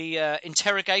 the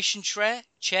interrogation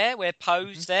chair where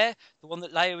Poe's there, the one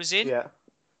that Leia was in. Yeah.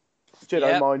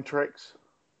 Jedi mind tricks.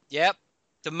 Yep.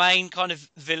 The main kind of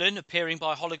villain appearing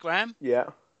by hologram. Yeah.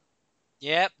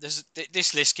 Yeah,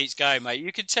 this list keeps going, mate.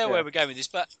 You can tell where we're going with this,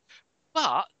 but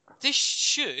this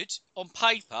should, on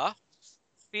paper,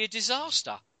 be a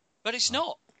disaster, but it's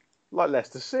not. Like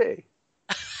Leicester City.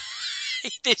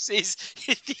 This is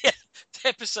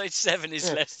episode 7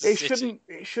 is Leicester City.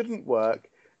 It shouldn't work.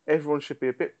 Everyone should be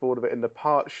a bit bored of it, and the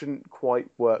parts shouldn't quite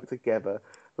work together.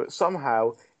 But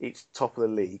somehow it's top of the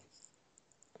league,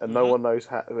 and no one knows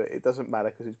how. It doesn't matter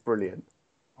because it's brilliant.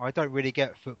 I don't really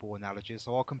get football analogies,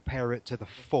 so I'll compare it to The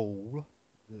Fall,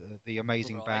 the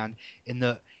amazing band, in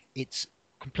that it's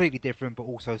completely different, but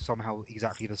also somehow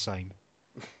exactly the same.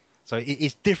 So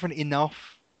it's different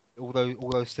enough, all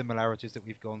those similarities that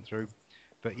we've gone through,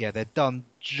 but yeah, they're done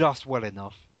just well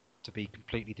enough to be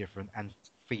completely different and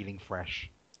feeling fresh.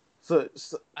 And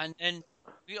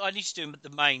I need to do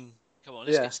the main. Come on,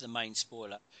 let's get to the main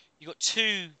spoiler. You've got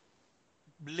two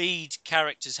lead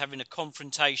characters having a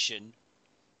confrontation.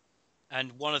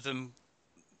 And one of them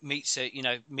meets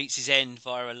his end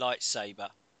via a lightsaber.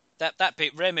 That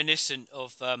bit reminiscent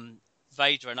of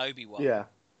Vader and Obi-Wan. Yeah,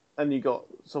 and you got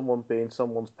someone being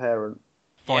someone's parent,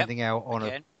 finding out on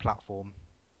a platform.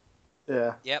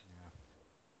 Yeah. Yep.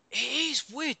 It is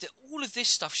weird that all of this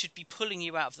stuff should be pulling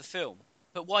you out of the film,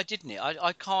 but why didn't it?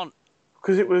 I can't.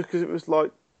 Because it was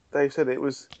like they said, it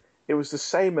was the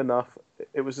same enough.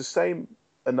 It was the same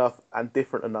enough and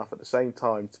different enough at the same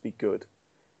time to be good.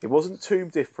 It wasn't too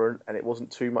different, and it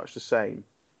wasn't too much the same.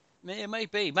 It may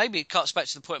be. Maybe it cuts back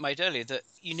to the point made earlier that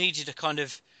you needed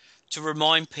to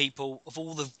remind people of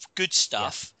all the good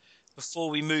stuff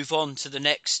before we move on to the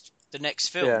next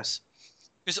films.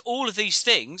 Because all of these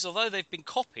things, although they've been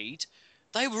copied,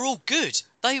 They were all good.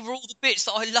 They were all the bits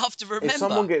that I love to remember. If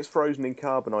someone gets frozen in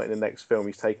carbonite in the next film,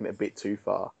 he's taking it a bit too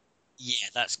far. Yeah,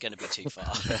 that's going to be too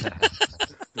far.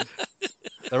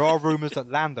 There are rumours that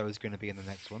Lando is going to be in the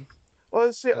next one. Well,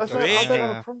 I don't Really?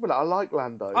 have a problem with that. I like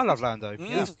Lando. I love Lando. Mm.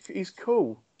 Yeah. He's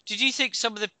cool. Did you think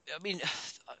some of the... I mean,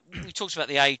 we talked about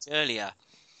the age earlier.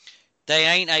 They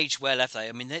ain't aged well, have they?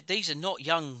 I mean, these are not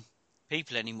young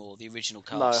people anymore, the original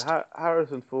cast. No,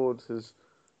 Harrison Ford has...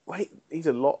 Wait, he's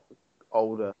a lot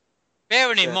older.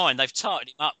 Bearing in mind, they've tightened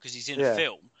him up because he's in Yeah. a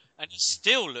film, and he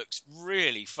still looks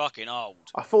really fucking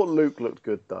old. I thought Luke looked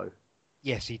good, though.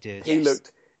 Yes, he did.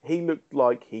 He looked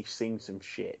like he's seen some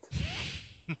shit.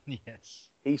 Yes.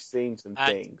 He's seen some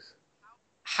And- things.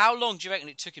 How long do you reckon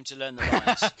it took him to learn the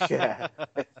lines? Yeah.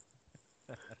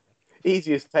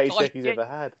 Easiest paycheck he's get- ever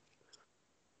had.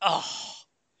 Oh,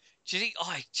 do you think?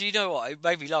 Do you know what? It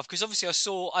made me laugh because obviously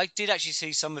I did actually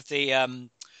see some of the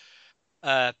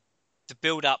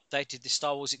build up. They did the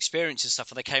Star Wars Experience and stuff,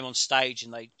 and they came on stage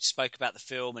and they spoke about the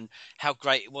film and how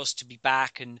great it was to be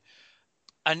back, and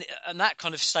that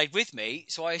kind of stayed with me.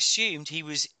 So I assumed he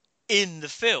was in the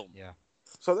film, Yeah.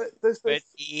 So there's but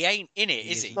he ain't in it,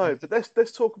 is he? No, but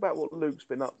let's talk about what Luke's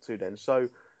been up to then. So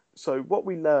what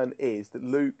we learn is that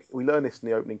we learn this in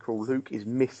the opening crawl, Luke is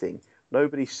missing.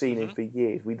 Nobody's seen him for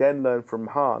years. We then learn from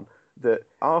Han that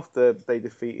after they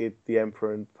defeated the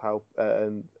Emperor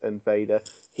and Vader,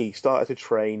 he started to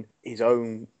train his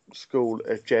own school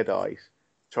of Jedis,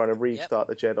 trying to restart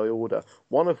the Jedi Order.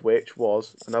 One of which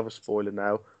was, another spoiler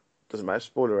now, doesn't matter,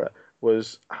 spoiler alert,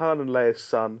 was Han and Leia's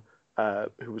son,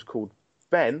 who was called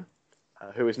Ben,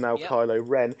 who is now Kylo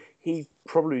Ren. He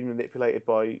probably manipulated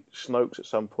by Snoke at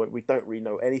some point. We don't really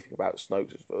know anything about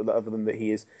Snoke other than that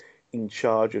he is in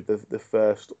charge of the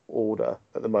First Order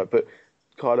at the moment. But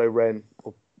Kylo Ren,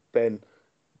 or Ben,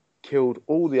 killed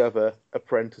all the other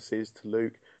apprentices to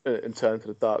Luke and turned to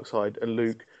the dark side. And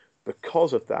Luke,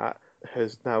 because of that,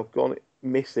 has now gone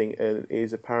missing and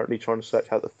is apparently trying to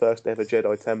search out the first ever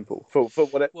Jedi temple for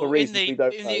whatever reasons we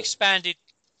don't know.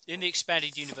 In the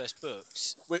expanded universe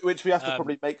books, Which we have to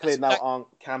probably make clear now aren't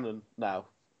canon now.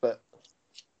 But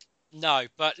no,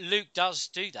 but Luke does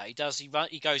do that.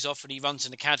 He goes off and he runs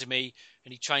an academy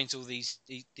and he trains all these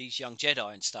young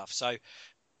Jedi and stuff. So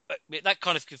that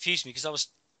kind of confused me because I was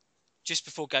just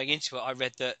before going into it, I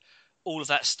read that all of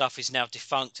that stuff is now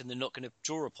defunct and they're not going to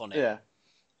draw upon it. yeah.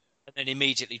 And then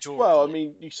immediately draw Well, upon I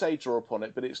mean, you say draw upon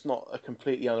it, but it's not a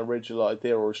completely unoriginal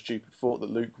idea or a stupid thought that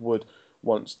Luke would,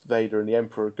 once Vader and the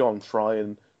Emperor are gone, try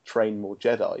and train more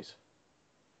Jedis.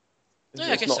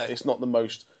 Yeah, I guess so. It's not the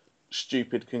most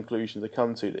stupid conclusion to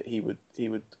come to that he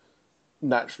would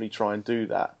naturally try and do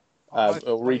that,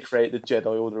 or recreate the Jedi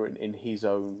Order in his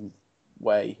own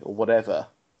way or whatever.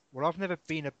 Well, I've never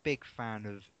been a big fan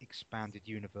of expanded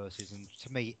universes, and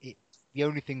to me, the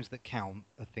only things that count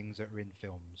are things that are in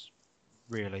films,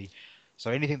 really.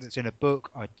 So anything that's in a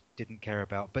book, I didn't care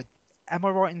about. But am I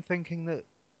right in thinking that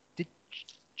did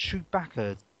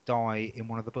Chewbacca die in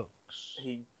one of the books?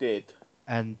 He did.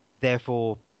 And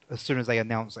therefore, as soon as they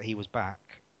announced that he was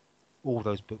back, all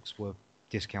those books were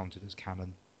discounted as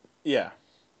canon. Yeah.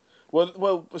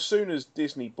 Well, as soon as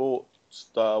Disney bought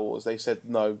Star Wars, they said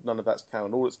no, none of that's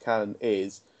canon. All that's canon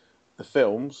is the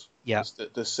films. Yeah.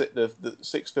 The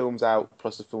 6 films out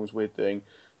plus the films we're doing,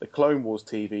 the Clone Wars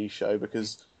TV show,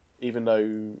 because even though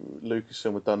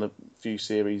Lucasfilm had done a few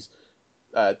series,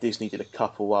 Disney did a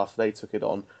couple after they took it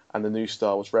on, and the new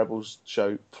Star Wars Rebels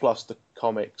show, plus the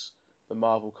comics, the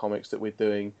Marvel comics that we're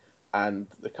doing, and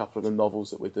a couple of the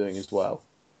novels that we're doing as well.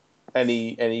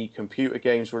 Any computer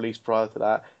games released prior to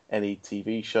that, any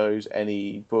TV shows,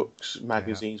 any books,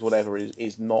 magazines, whatever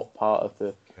is not part of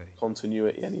the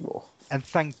continuity anymore. And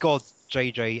thank God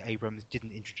J.J. Abrams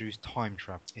didn't introduce time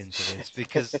travel into this,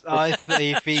 because I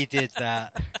think if he did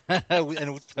that, and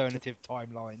alternative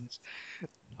timelines,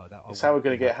 That's how we're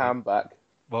going to get Ham back.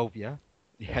 Well, yeah,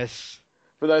 yes.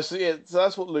 But so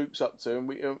that's what Luke's up to, and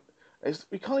we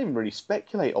can't even really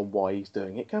speculate on why he's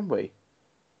doing it, can we?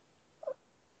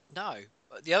 No.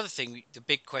 The other thing, the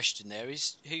big question there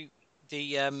is who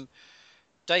the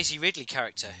Daisy Ridley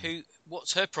character.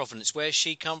 What's her provenance? Where's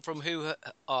she come from? Who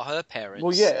are her parents?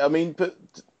 Well, yeah,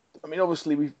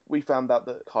 obviously we found out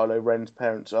that Kylo Ren's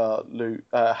parents are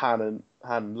Han and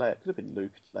Leia. Could have been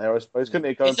Luke and Leia, I suppose.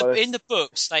 Couldn't it? In the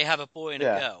books, they have a boy and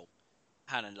a girl,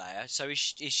 Han and Leia. So is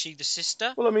she the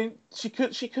sister? Well, I mean, she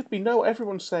could be. No,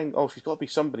 everyone's saying, oh, she's got to be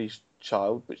somebody's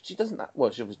child, but she doesn't.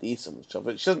 Well, she obviously is someone's child,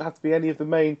 but she doesn't have to be any of the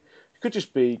main. She could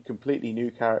just be a completely new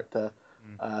character.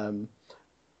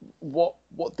 What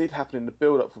did happen in the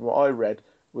build-up, from what I read,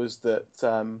 was that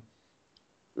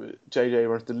J.J.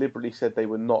 Abrams deliberately said they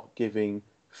were not giving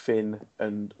Finn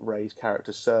and Rey's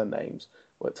character surnames.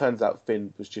 Well, it turns out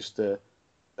Finn was just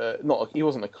he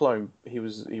wasn't a clone. He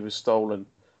was stolen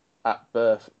at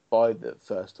birth by the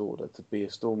First Order to be a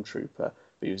stormtrooper.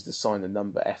 But he was assigned the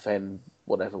number FN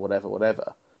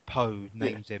whatever. Poe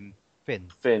names him Finn.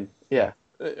 Finn, yeah.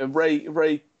 And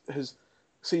Rey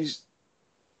sees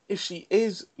if she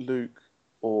is Luke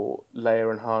or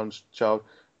Leia and Han's child,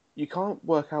 you can't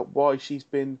work out why she's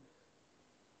been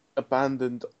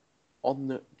abandoned on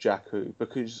the Jakku,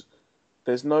 because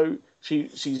there's no she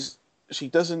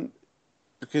doesn't,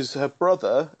 because her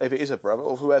brother, if it is her brother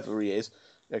or whoever he is,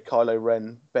 Kylo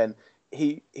Ren, Ben,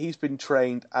 he's been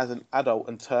trained as an adult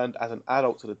and turned as an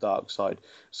adult to the dark side.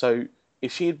 So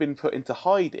if she had been put into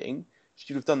hiding,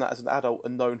 she would have done that as an adult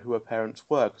and known who her parents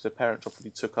were, because her parents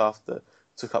obviously took up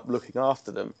looking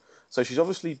after them. So she's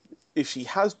obviously, if she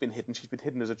has been hidden, she's been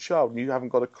hidden as a child, and you haven't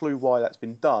got a clue why that's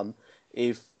been done.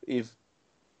 If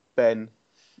Ben,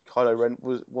 Kylo Ren,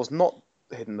 was not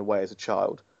hidden away as a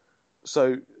child.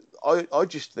 So I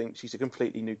just think she's a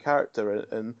completely new character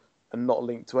and not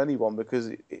linked to anyone,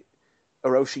 because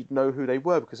or else she'd know who they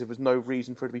were, because there was no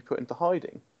reason for her to be put into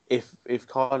hiding if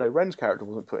Kylo Ren's character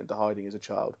wasn't put into hiding as a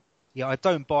child. Yeah, I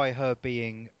don't buy her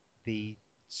being the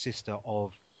sister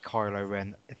of Kylo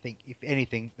Ren. I think, if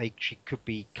anything, she could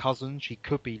be cousin. She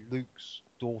could be Luke's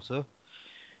daughter,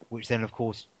 which then, of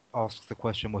course, asks the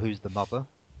question, well, who's the mother?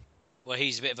 Well,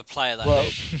 he's a bit of a player, that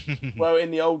Luke. Well,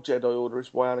 in the old Jedi Order,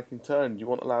 it's why Anakin turned. You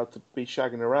weren't allowed to be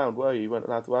shagging around, were you? You weren't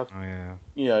allowed to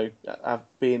have,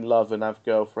 be in love and have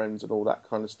girlfriends and all that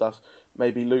kind of stuff.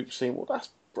 Maybe Luke seeing, well, that's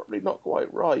probably not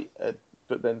quite right.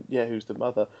 But then, who's the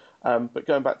mother? But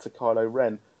going back to Kylo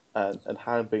Ren and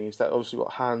Han being his dad, obviously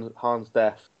got Han's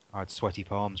death. I had sweaty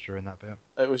palms during that bit.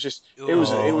 It was a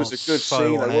good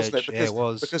scene, though, wasn't it? Because, it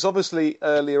was. Because obviously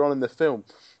earlier on in the film,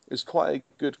 it was quite a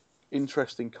good,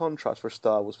 interesting contrast for a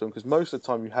Star Wars film, because most of the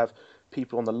time you have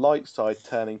people on the light side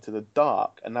turning to the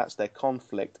dark, and that's their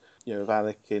conflict. Of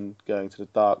Anakin going to the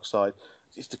dark side.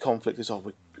 It's the conflict is,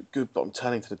 we're good, but I'm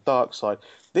turning to the dark side.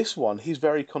 This one, he's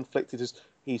very conflicted as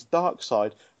he's dark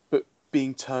side, but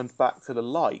being turned back to the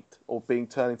light, or being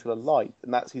turning to the light,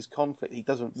 and that's his conflict. He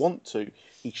doesn't want to.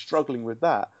 He's struggling with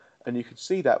that, and you can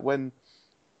see that when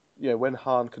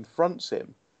Han confronts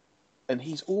him, and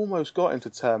he's almost got him to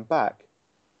turn back.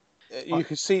 You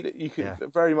can see that. You can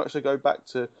very much go back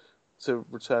to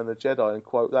Return of the Jedi and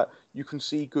quote that. You can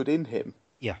see good in him.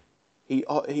 Yeah.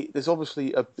 There's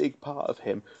obviously a big part of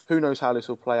him. Who knows how this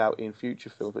will play out in future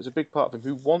films? But it's a big part of him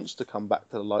who wants to come back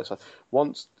to the light side,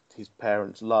 wants his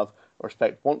parents' love,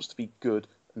 respect, wants to be good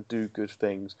and do good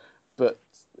things. But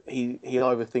he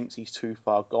either thinks he's too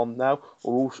far gone now,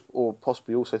 or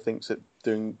possibly also thinks that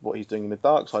doing what he's doing in the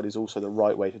dark side is also the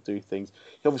right way to do things.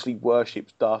 He obviously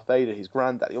worships Darth Vader, his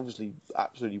granddad. He obviously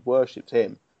absolutely worships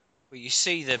him. Well, you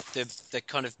see the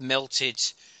kind of melted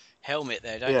helmet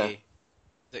there, don't you?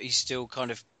 That he's still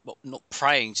kind of not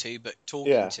praying to, but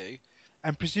talking to.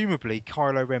 And presumably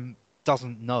Kylo Ren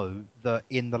doesn't know that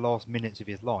in the last minutes of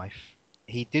his life,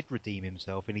 he did redeem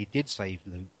himself and he did save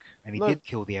Luke and he did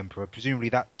kill the Emperor. Presumably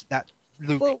that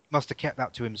Luke must have kept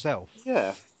that to himself.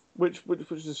 Yeah, which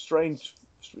is strange.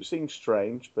 It seems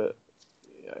strange, but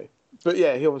but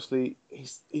he obviously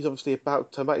he's obviously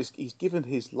about to turn back. He's given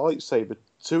his lightsaber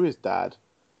to his dad,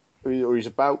 or he's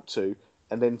about to,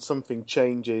 and then something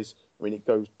changes. I mean, it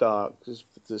goes dark. This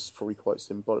is probably quite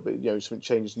symbolic, but something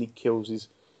changes and he kills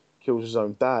his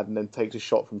own dad, and then takes a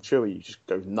shot from Chewie. He just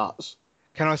goes nuts.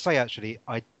 Can I say, actually,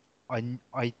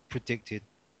 I predicted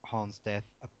Han's death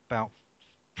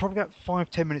probably about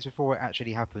 5-10 minutes before it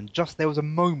actually happened. Just there was a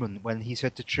moment when he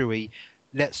said to Chewie,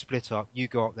 "Let's split up. You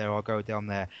go up there, I'll go down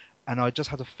there." And I just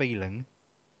had a feeling,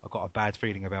 I got a bad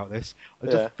feeling about this. I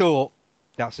just thought,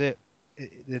 that's it.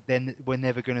 Then we're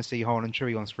never going to see Han and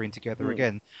Chewie on screen together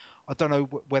again. I don't know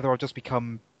whether I've just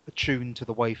become attuned to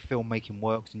the way filmmaking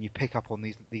works, and you pick up on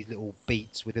these little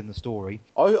beats within the story.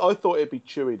 I thought it'd be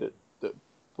Chewie that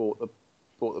bought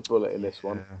the bullet in this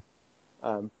one.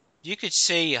 You could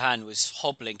see Han was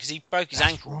hobbling because he broke his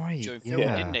ankle during filming,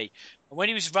 didn't he? And when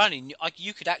he was running,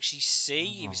 you could actually see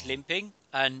he was limping.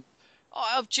 And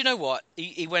do you know what?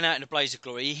 He went out in a blaze of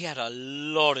glory. He had a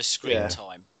lot of screen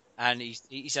time, and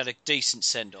he's had a decent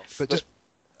send off. But just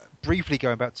briefly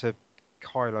going back to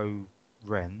Kylo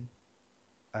Ren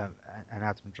and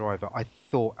Adam Driver, I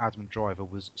thought Adam Driver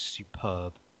was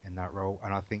superb in that role,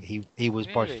 and I think he was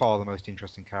by far the most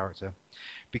interesting character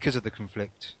because of the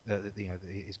conflict,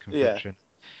 his confliction.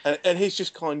 Yeah. And he's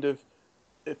just kind of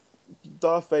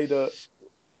Darth Vader.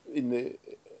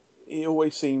 He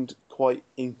always seemed quite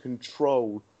in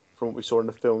control from what we saw in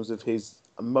the films of his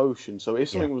emotion. So if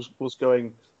something was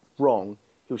going wrong,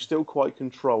 he was still quite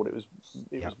controlled. It was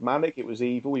manic, it was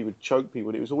evil, he would choke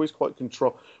people, it was always quite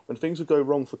controlled. When things would go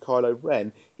wrong for Kylo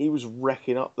Ren, he was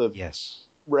wrecking up the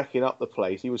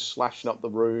place. He was slashing up the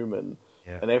room and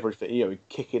everything,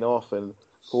 kicking off and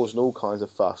causing all kinds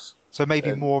of fuss. So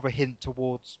maybe more of a hint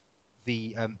towards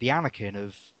the Anakin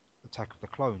of Attack of the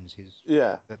Clones.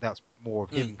 That's more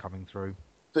of him coming through.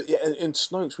 But in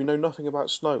Snoke, we know nothing about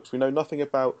Snoke. We know nothing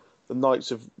about the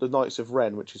Knights of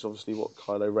Ren, which is obviously what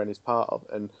Kylo Ren is part of,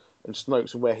 and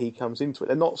Snoke's and where he comes into it.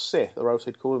 They're not Sith, or else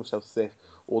they'd call themselves Sith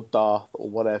or Darth or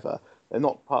whatever. They're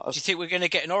not part of. Do you think we're going to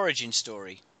get an origin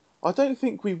story? I don't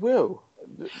think we will.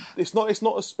 It's not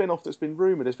a spin-off that's been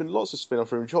rumoured. There's been lots of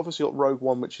spin-off rumours. You've obviously got Rogue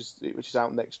One, which is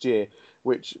out next year,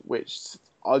 which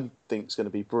I think is going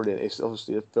to be brilliant. It's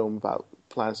obviously a film about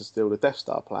plans to steal the Death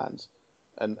Star plans.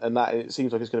 And that it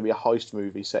seems like it's going to be a heist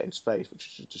movie set in space, which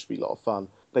should just be a lot of fun.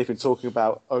 They've been talking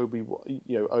about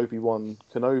Obi-Wan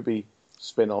Kenobi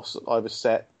spin-offs, either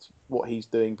set what he's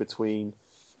doing between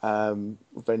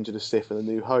Revenge of the Sith and A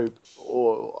New Hope,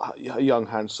 or young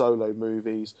Han Solo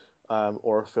movies,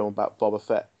 or a film about Boba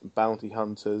Fett and bounty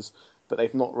hunters. But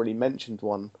they've not really mentioned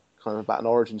one kind of about an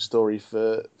origin story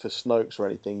for Snoke or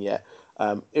anything yet.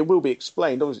 It will be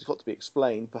explained. Obviously, it's got to be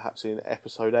explained, perhaps in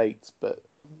Episode 8, but.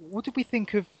 What did we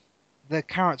think of the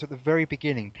character at the very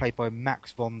beginning, played by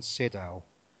Max von Sydow?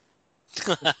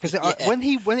 Because when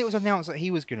it was announced that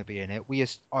he was going to be in it,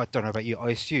 I don't know about you,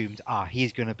 I assumed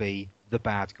he's going to be the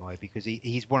bad guy because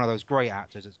he's one of those great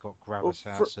actors that's got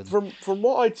gravitas. From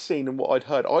what I'd seen and what I'd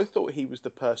heard, I thought he was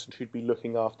the person who'd be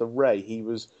looking after Rey. He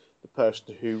was the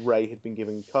person who Rey had been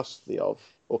given custody of,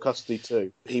 or custody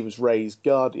to. He was Rey's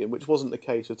guardian, which wasn't the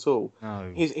case at all.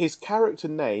 No. His character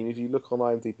name, if you look on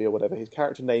IMDb or whatever, his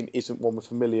character name isn't one we're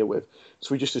familiar with.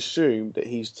 So we just assumed that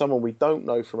he's someone we don't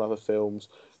know from other films,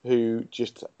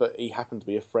 but he happened to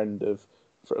be a friend of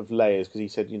Leia's, because he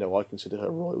said, I consider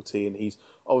her royalty, and he's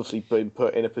obviously been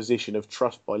put in a position of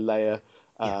trust by Leia,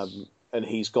 and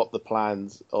he's got the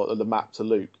plans or the map to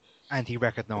Luke. And he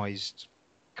recognised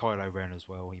Kylo Ren as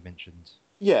well, he mentioned.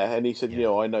 Yeah, and he said,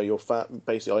 I know your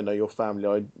basically, I know your family,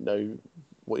 I know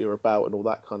what you're about and all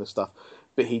that kind of stuff.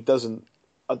 But he doesn't,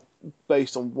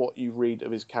 based on what you read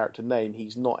of his character name,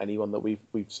 he's not anyone that we've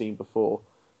seen before.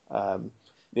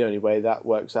 The only way that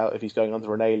works out if he's going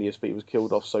under an alias, but he was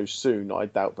killed off so soon, I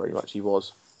doubt very much he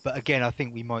was. But again, I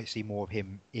think we might see more of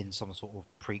him in some sort of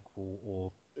prequel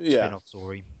or spin-off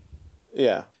story.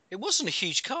 Yeah. It wasn't a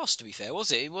huge cast, to be fair,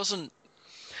 was it? It wasn't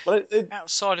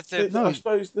outside of the... I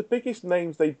suppose the biggest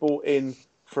names they brought in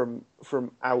from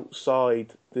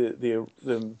outside the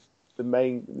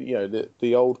main,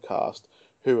 the old cast,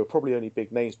 who are probably only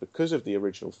big names because of the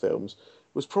original films,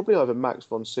 was probably either Max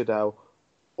von Sydow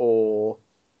or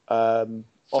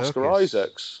Oscar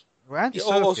Isaacs. Andy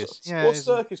Serkis.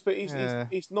 Serkis, but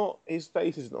he's not. His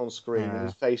face isn't on screen, and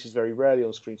his face is very rarely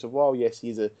on screen. So while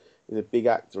he's a big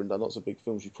actor and done lots of big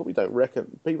films, you probably don't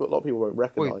reckon a lot of people won't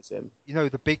recognise him.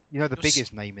 The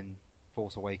biggest name in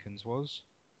Force Awakens was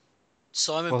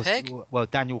Simon Pegg. Well,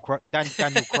 Daniel Craig.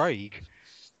 He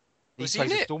plays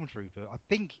a stormtrooper. I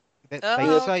think they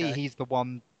say he's the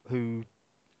one who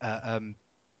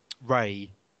Rey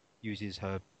uses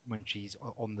her when she's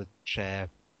on the chair,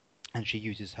 and she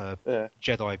uses her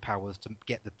Jedi powers to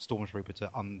get the stormtrooper to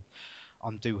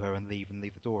undo her and leave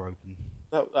the door open.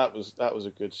 That was a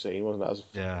good scene, wasn't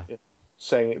it?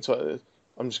 Saying it to,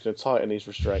 I'm just going to tighten these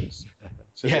restraints.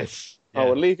 So yes.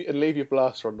 I'll leave your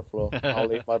blaster on the floor. I'll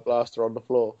leave my blaster on the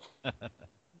floor.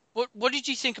 What did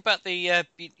you think about the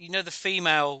the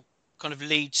female kind of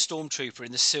lead stormtrooper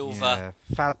in the silver?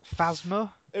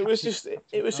 Phasma. It was just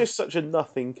such a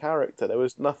nothing character. There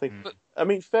was nothing. But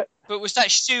was that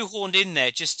shoehorned in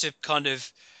there just to kind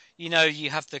of, you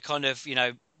have the kind of,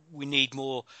 we need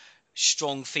more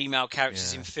strong female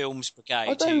characters in films brigade.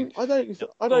 I don't.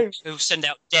 Who'll send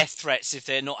out death threats if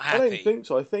they're not happy. I don't think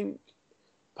so. I think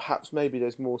perhaps maybe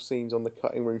there's more scenes on the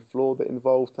cutting room floor that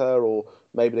involved her, or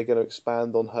maybe they're going to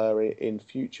expand on her in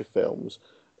future films.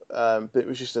 But it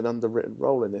was just an underwritten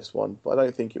role in this one. But I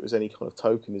don't think it was any kind of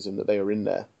tokenism that they were in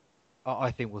there.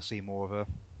 I think we'll see more of her,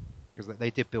 because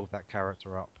they did build that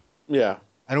character up. Yeah.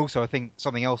 And also, I think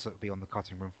something else that would be on the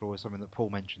cutting room floor is something that Paul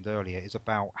mentioned earlier, is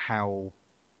about how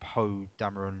Poe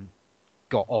Dameron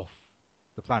got off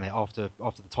the planet after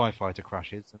the TIE fighter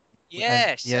crashes.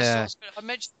 Yes, I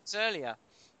mentioned this earlier.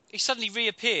 He suddenly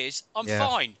reappears. I'm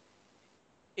fine.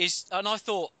 And I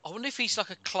thought, I wonder if he's like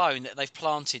a clone that they've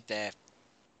planted there.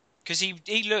 Because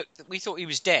he looked, we thought he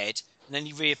was dead, and then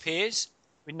he reappears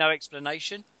with no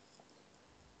explanation.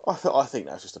 I think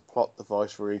that's just a plot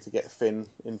device, really, to get Finn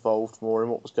involved more in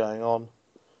what was going on.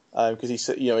 because he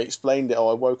said, he explained it. Oh,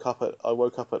 I woke up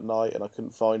at night and I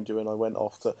couldn't find you, and I went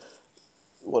off to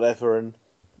whatever.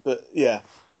 But yeah,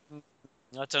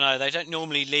 I don't know. They don't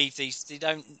normally leave these. They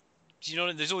don't.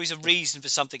 There's always a reason for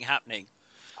something happening.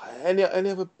 Any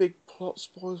other big plot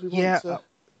spoilers we want to?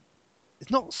 It's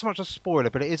not so much a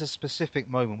spoiler, but it is a specific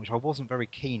moment which I wasn't very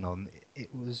keen on. It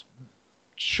was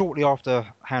shortly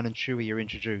after Han and Chewie are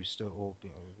introduced, or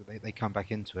they come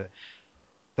back into it.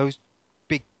 Those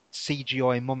big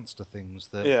CGI monster things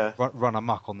that run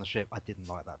amok on the ship. I didn't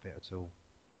like that bit at all.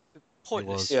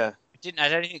 Pointless. It didn't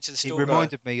add anything to the story. It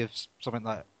reminded me of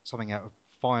something out of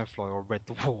Firefly or Red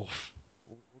Dwarf.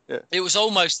 Yeah. It was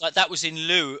almost like that was in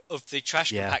lieu of the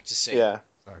trash compactor scene. Yeah,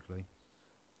 exactly.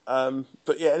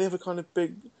 But yeah, any other kind of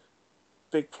big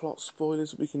plot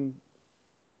spoilers we can?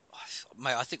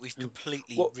 Mate, I think we've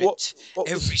completely ripped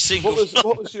every single.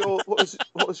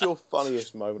 What was your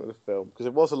funniest moment of the film? Because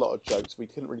it was a lot of jokes. We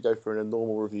couldn't really go through in a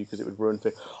normal review because it would ruin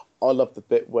things. I love the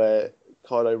bit where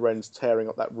Kylo Ren's tearing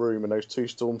up that room and those two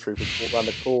stormtroopers walk around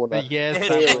the corner. Yes,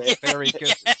 that was very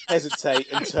good.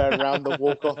 Hesitate and turn around and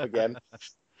walk off again.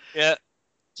 Yeah.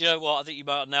 Do you know what? I think you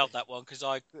might have nailed that one because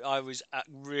I was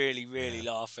really, really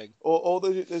laughing. Or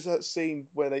there's that scene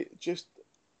where they just,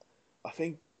 I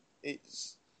think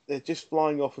they're just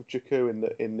flying off of Jakku in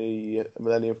the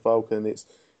Millennium Falcon. And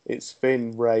it's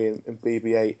Finn, Rey, and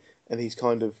BB-8, and he's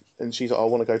and she's like, I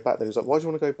want to go back there. He's like, why do you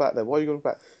want to go back there? Why are you going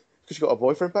back? Because you got a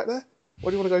boyfriend back there?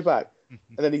 Why do you want to go back?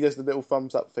 And then he does the little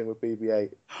thumbs up thing with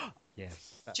BB-8. Yes.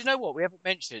 Do you know what? We haven't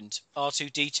mentioned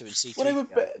R2-D2 and C3PO. Well, they were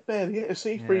barely. Yeah,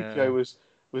 C3PO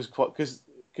was quite because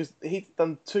he'd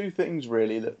done two things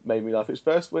really that made me laugh. It was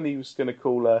first when he was going to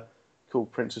call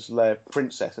Princess Leia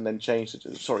Princess and then change it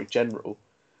to General,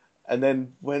 and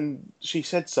then when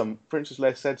Princess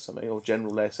Leia said something or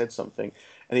General Leia said something,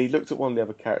 and he looked at one of the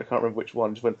other characters, I can't remember which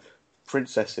one, just went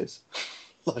princesses,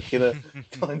 like in a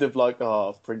kind of like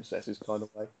princesses kind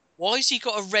of way. Why has he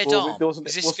got a red arm?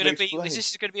 Is this going to be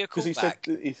a callback?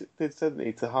 Because he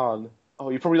said to Han, oh,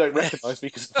 you probably don't recognise me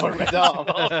because of my red arm.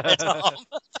 Red arm.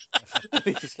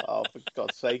 He's just like, oh, for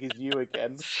God's sake, it's you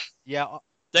again. Yeah.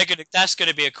 That's going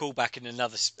to be a callback in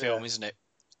another film, isn't it?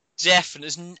 Definitely.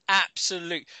 There's an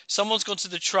absolute... Someone's gone to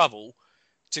the trouble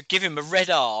to give him a red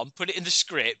arm, put it in the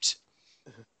script.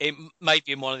 It may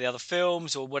be in one of the other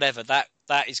films or whatever. That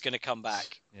is going to come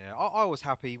back. Yeah, I was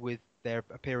happy with their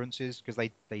appearances because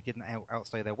they didn't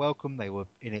outstay their welcome. They were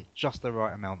in it just the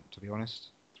right amount, to be honest.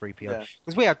 3PO.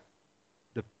 Because we had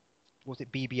was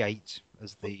it BB-8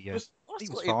 as the... he was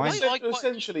fine.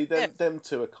 Essentially, them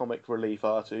two are comic relief,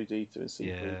 R2-D2 and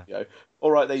C3PO. Yeah. All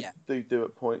right, they do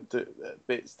at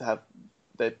bits to have...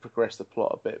 They progress the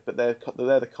plot a bit, but they're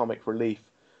the comic relief,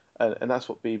 and that's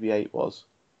what BB-8 was.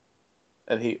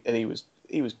 And he was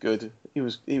good. He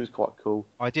was quite cool.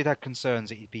 I did have concerns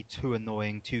that he'd be too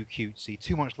annoying, too cutesy,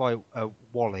 too much like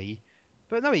Wally,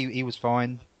 but no, he was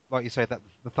fine. Like you said, that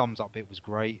the thumbs up bit was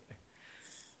great,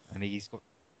 and he's got...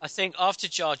 I think after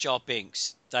Jar Jar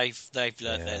Binks, they've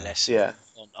learned their lesson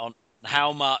on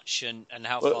how much and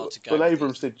how far to go. Well,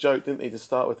 Abrams did joke, didn't he, to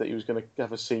start with, that he was going to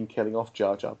have a scene killing off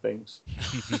Jar Jar Binks.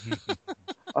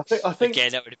 I think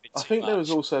again, that would have been too much. There was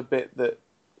also a bit that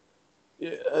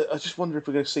I just wonder if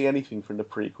we're going to see anything from the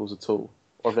prequels at all,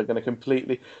 or if they're going to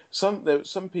completely. Some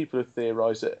people have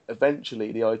theorised that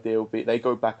eventually the idea will be they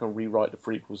go back and rewrite the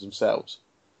prequels themselves.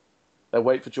 They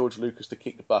wait for George Lucas to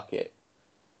kick the bucket.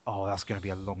 Oh, that's going to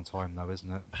be a long time, though,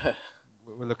 isn't it?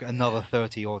 We'll look at another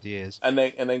 30-odd years. And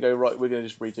then go, right, we're going to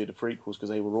just redo the prequels because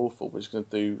they were awful. We're just going to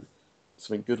do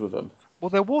something good with them. Well,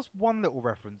 there was one little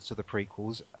reference to the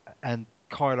prequels, and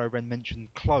Kylo Ren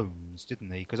mentioned clones,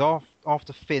 didn't he? Because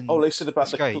after Finn they said about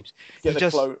escapes,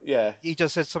 he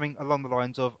just said something along the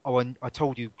lines of, I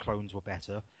told you clones were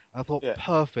better. And I thought,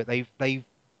 perfect,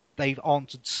 they've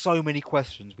answered so many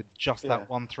questions with just that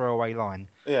one throwaway line.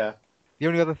 Yeah. The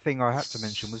only other thing I had to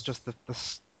mention was just the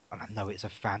and I know it's a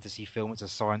fantasy film, it's a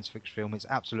science fiction film, it's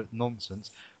absolute nonsense,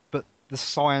 but the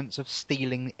science of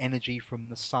stealing energy from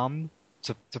the sun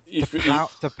to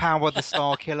power the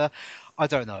Star Killer, I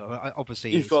don't know.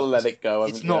 Obviously, you've got to let it go.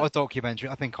 It's not a documentary.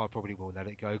 I think I probably will let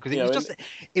it go because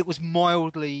it was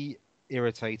mildly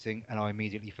irritating, and I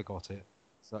immediately forgot it.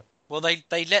 So. Well,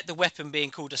 they let the weapon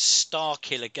being called a Star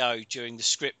Killer go during the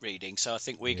script reading, so I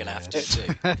think we're going to have to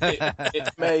too.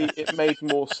 It made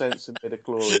more sense in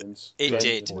Midichlorians. It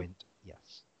did.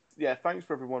 Yes. Yeah, thanks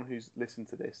for everyone who's listened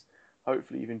to this.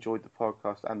 Hopefully you've enjoyed the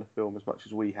podcast and the film as much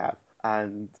as we have.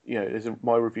 And, there's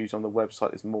my reviews on the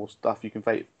website. There's more stuff. You can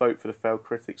vote for the Failed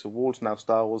Critics Awards, now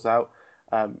Star Wars out.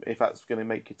 If that's going to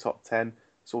make your top 10,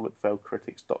 it's all at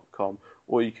failedcritics.com.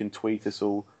 Or you can tweet us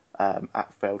all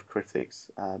at Failed Critics,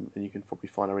 and you can probably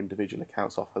find our individual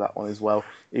accounts off of that one as well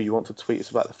if you want to tweet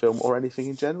us about the film or anything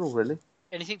in general, really.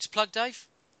 Anything to plug, Dave?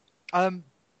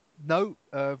 No.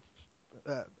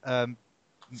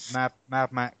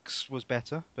 Mad Max was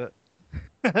better, but.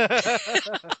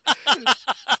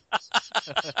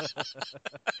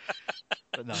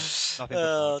 But no, nothing.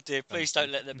 Oh dear! Please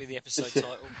don't let that be the episode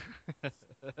title.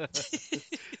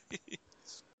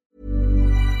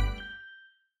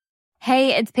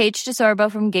 Hey, it's Paige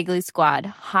DeSorbo from Giggly Squad.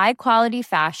 High quality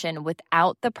fashion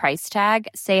without the price tag.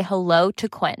 Say hello to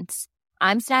Quince.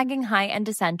 I'm snagging high-end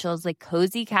essentials like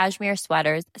cozy cashmere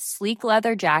sweaters, sleek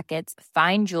leather jackets,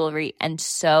 fine jewelry, and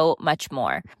so much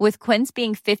more. With Quince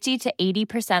being 50 to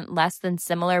 80% less than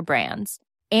similar brands.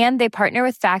 And they partner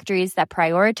with factories that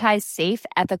prioritize safe,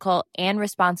 ethical, and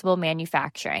responsible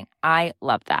manufacturing. I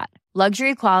love that.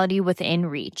 Luxury quality within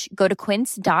reach. Go to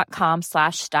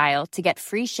quince.com/style to get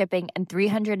free shipping and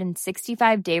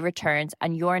 365-day returns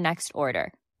on your next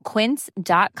order.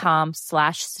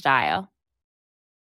 Quince.com/style.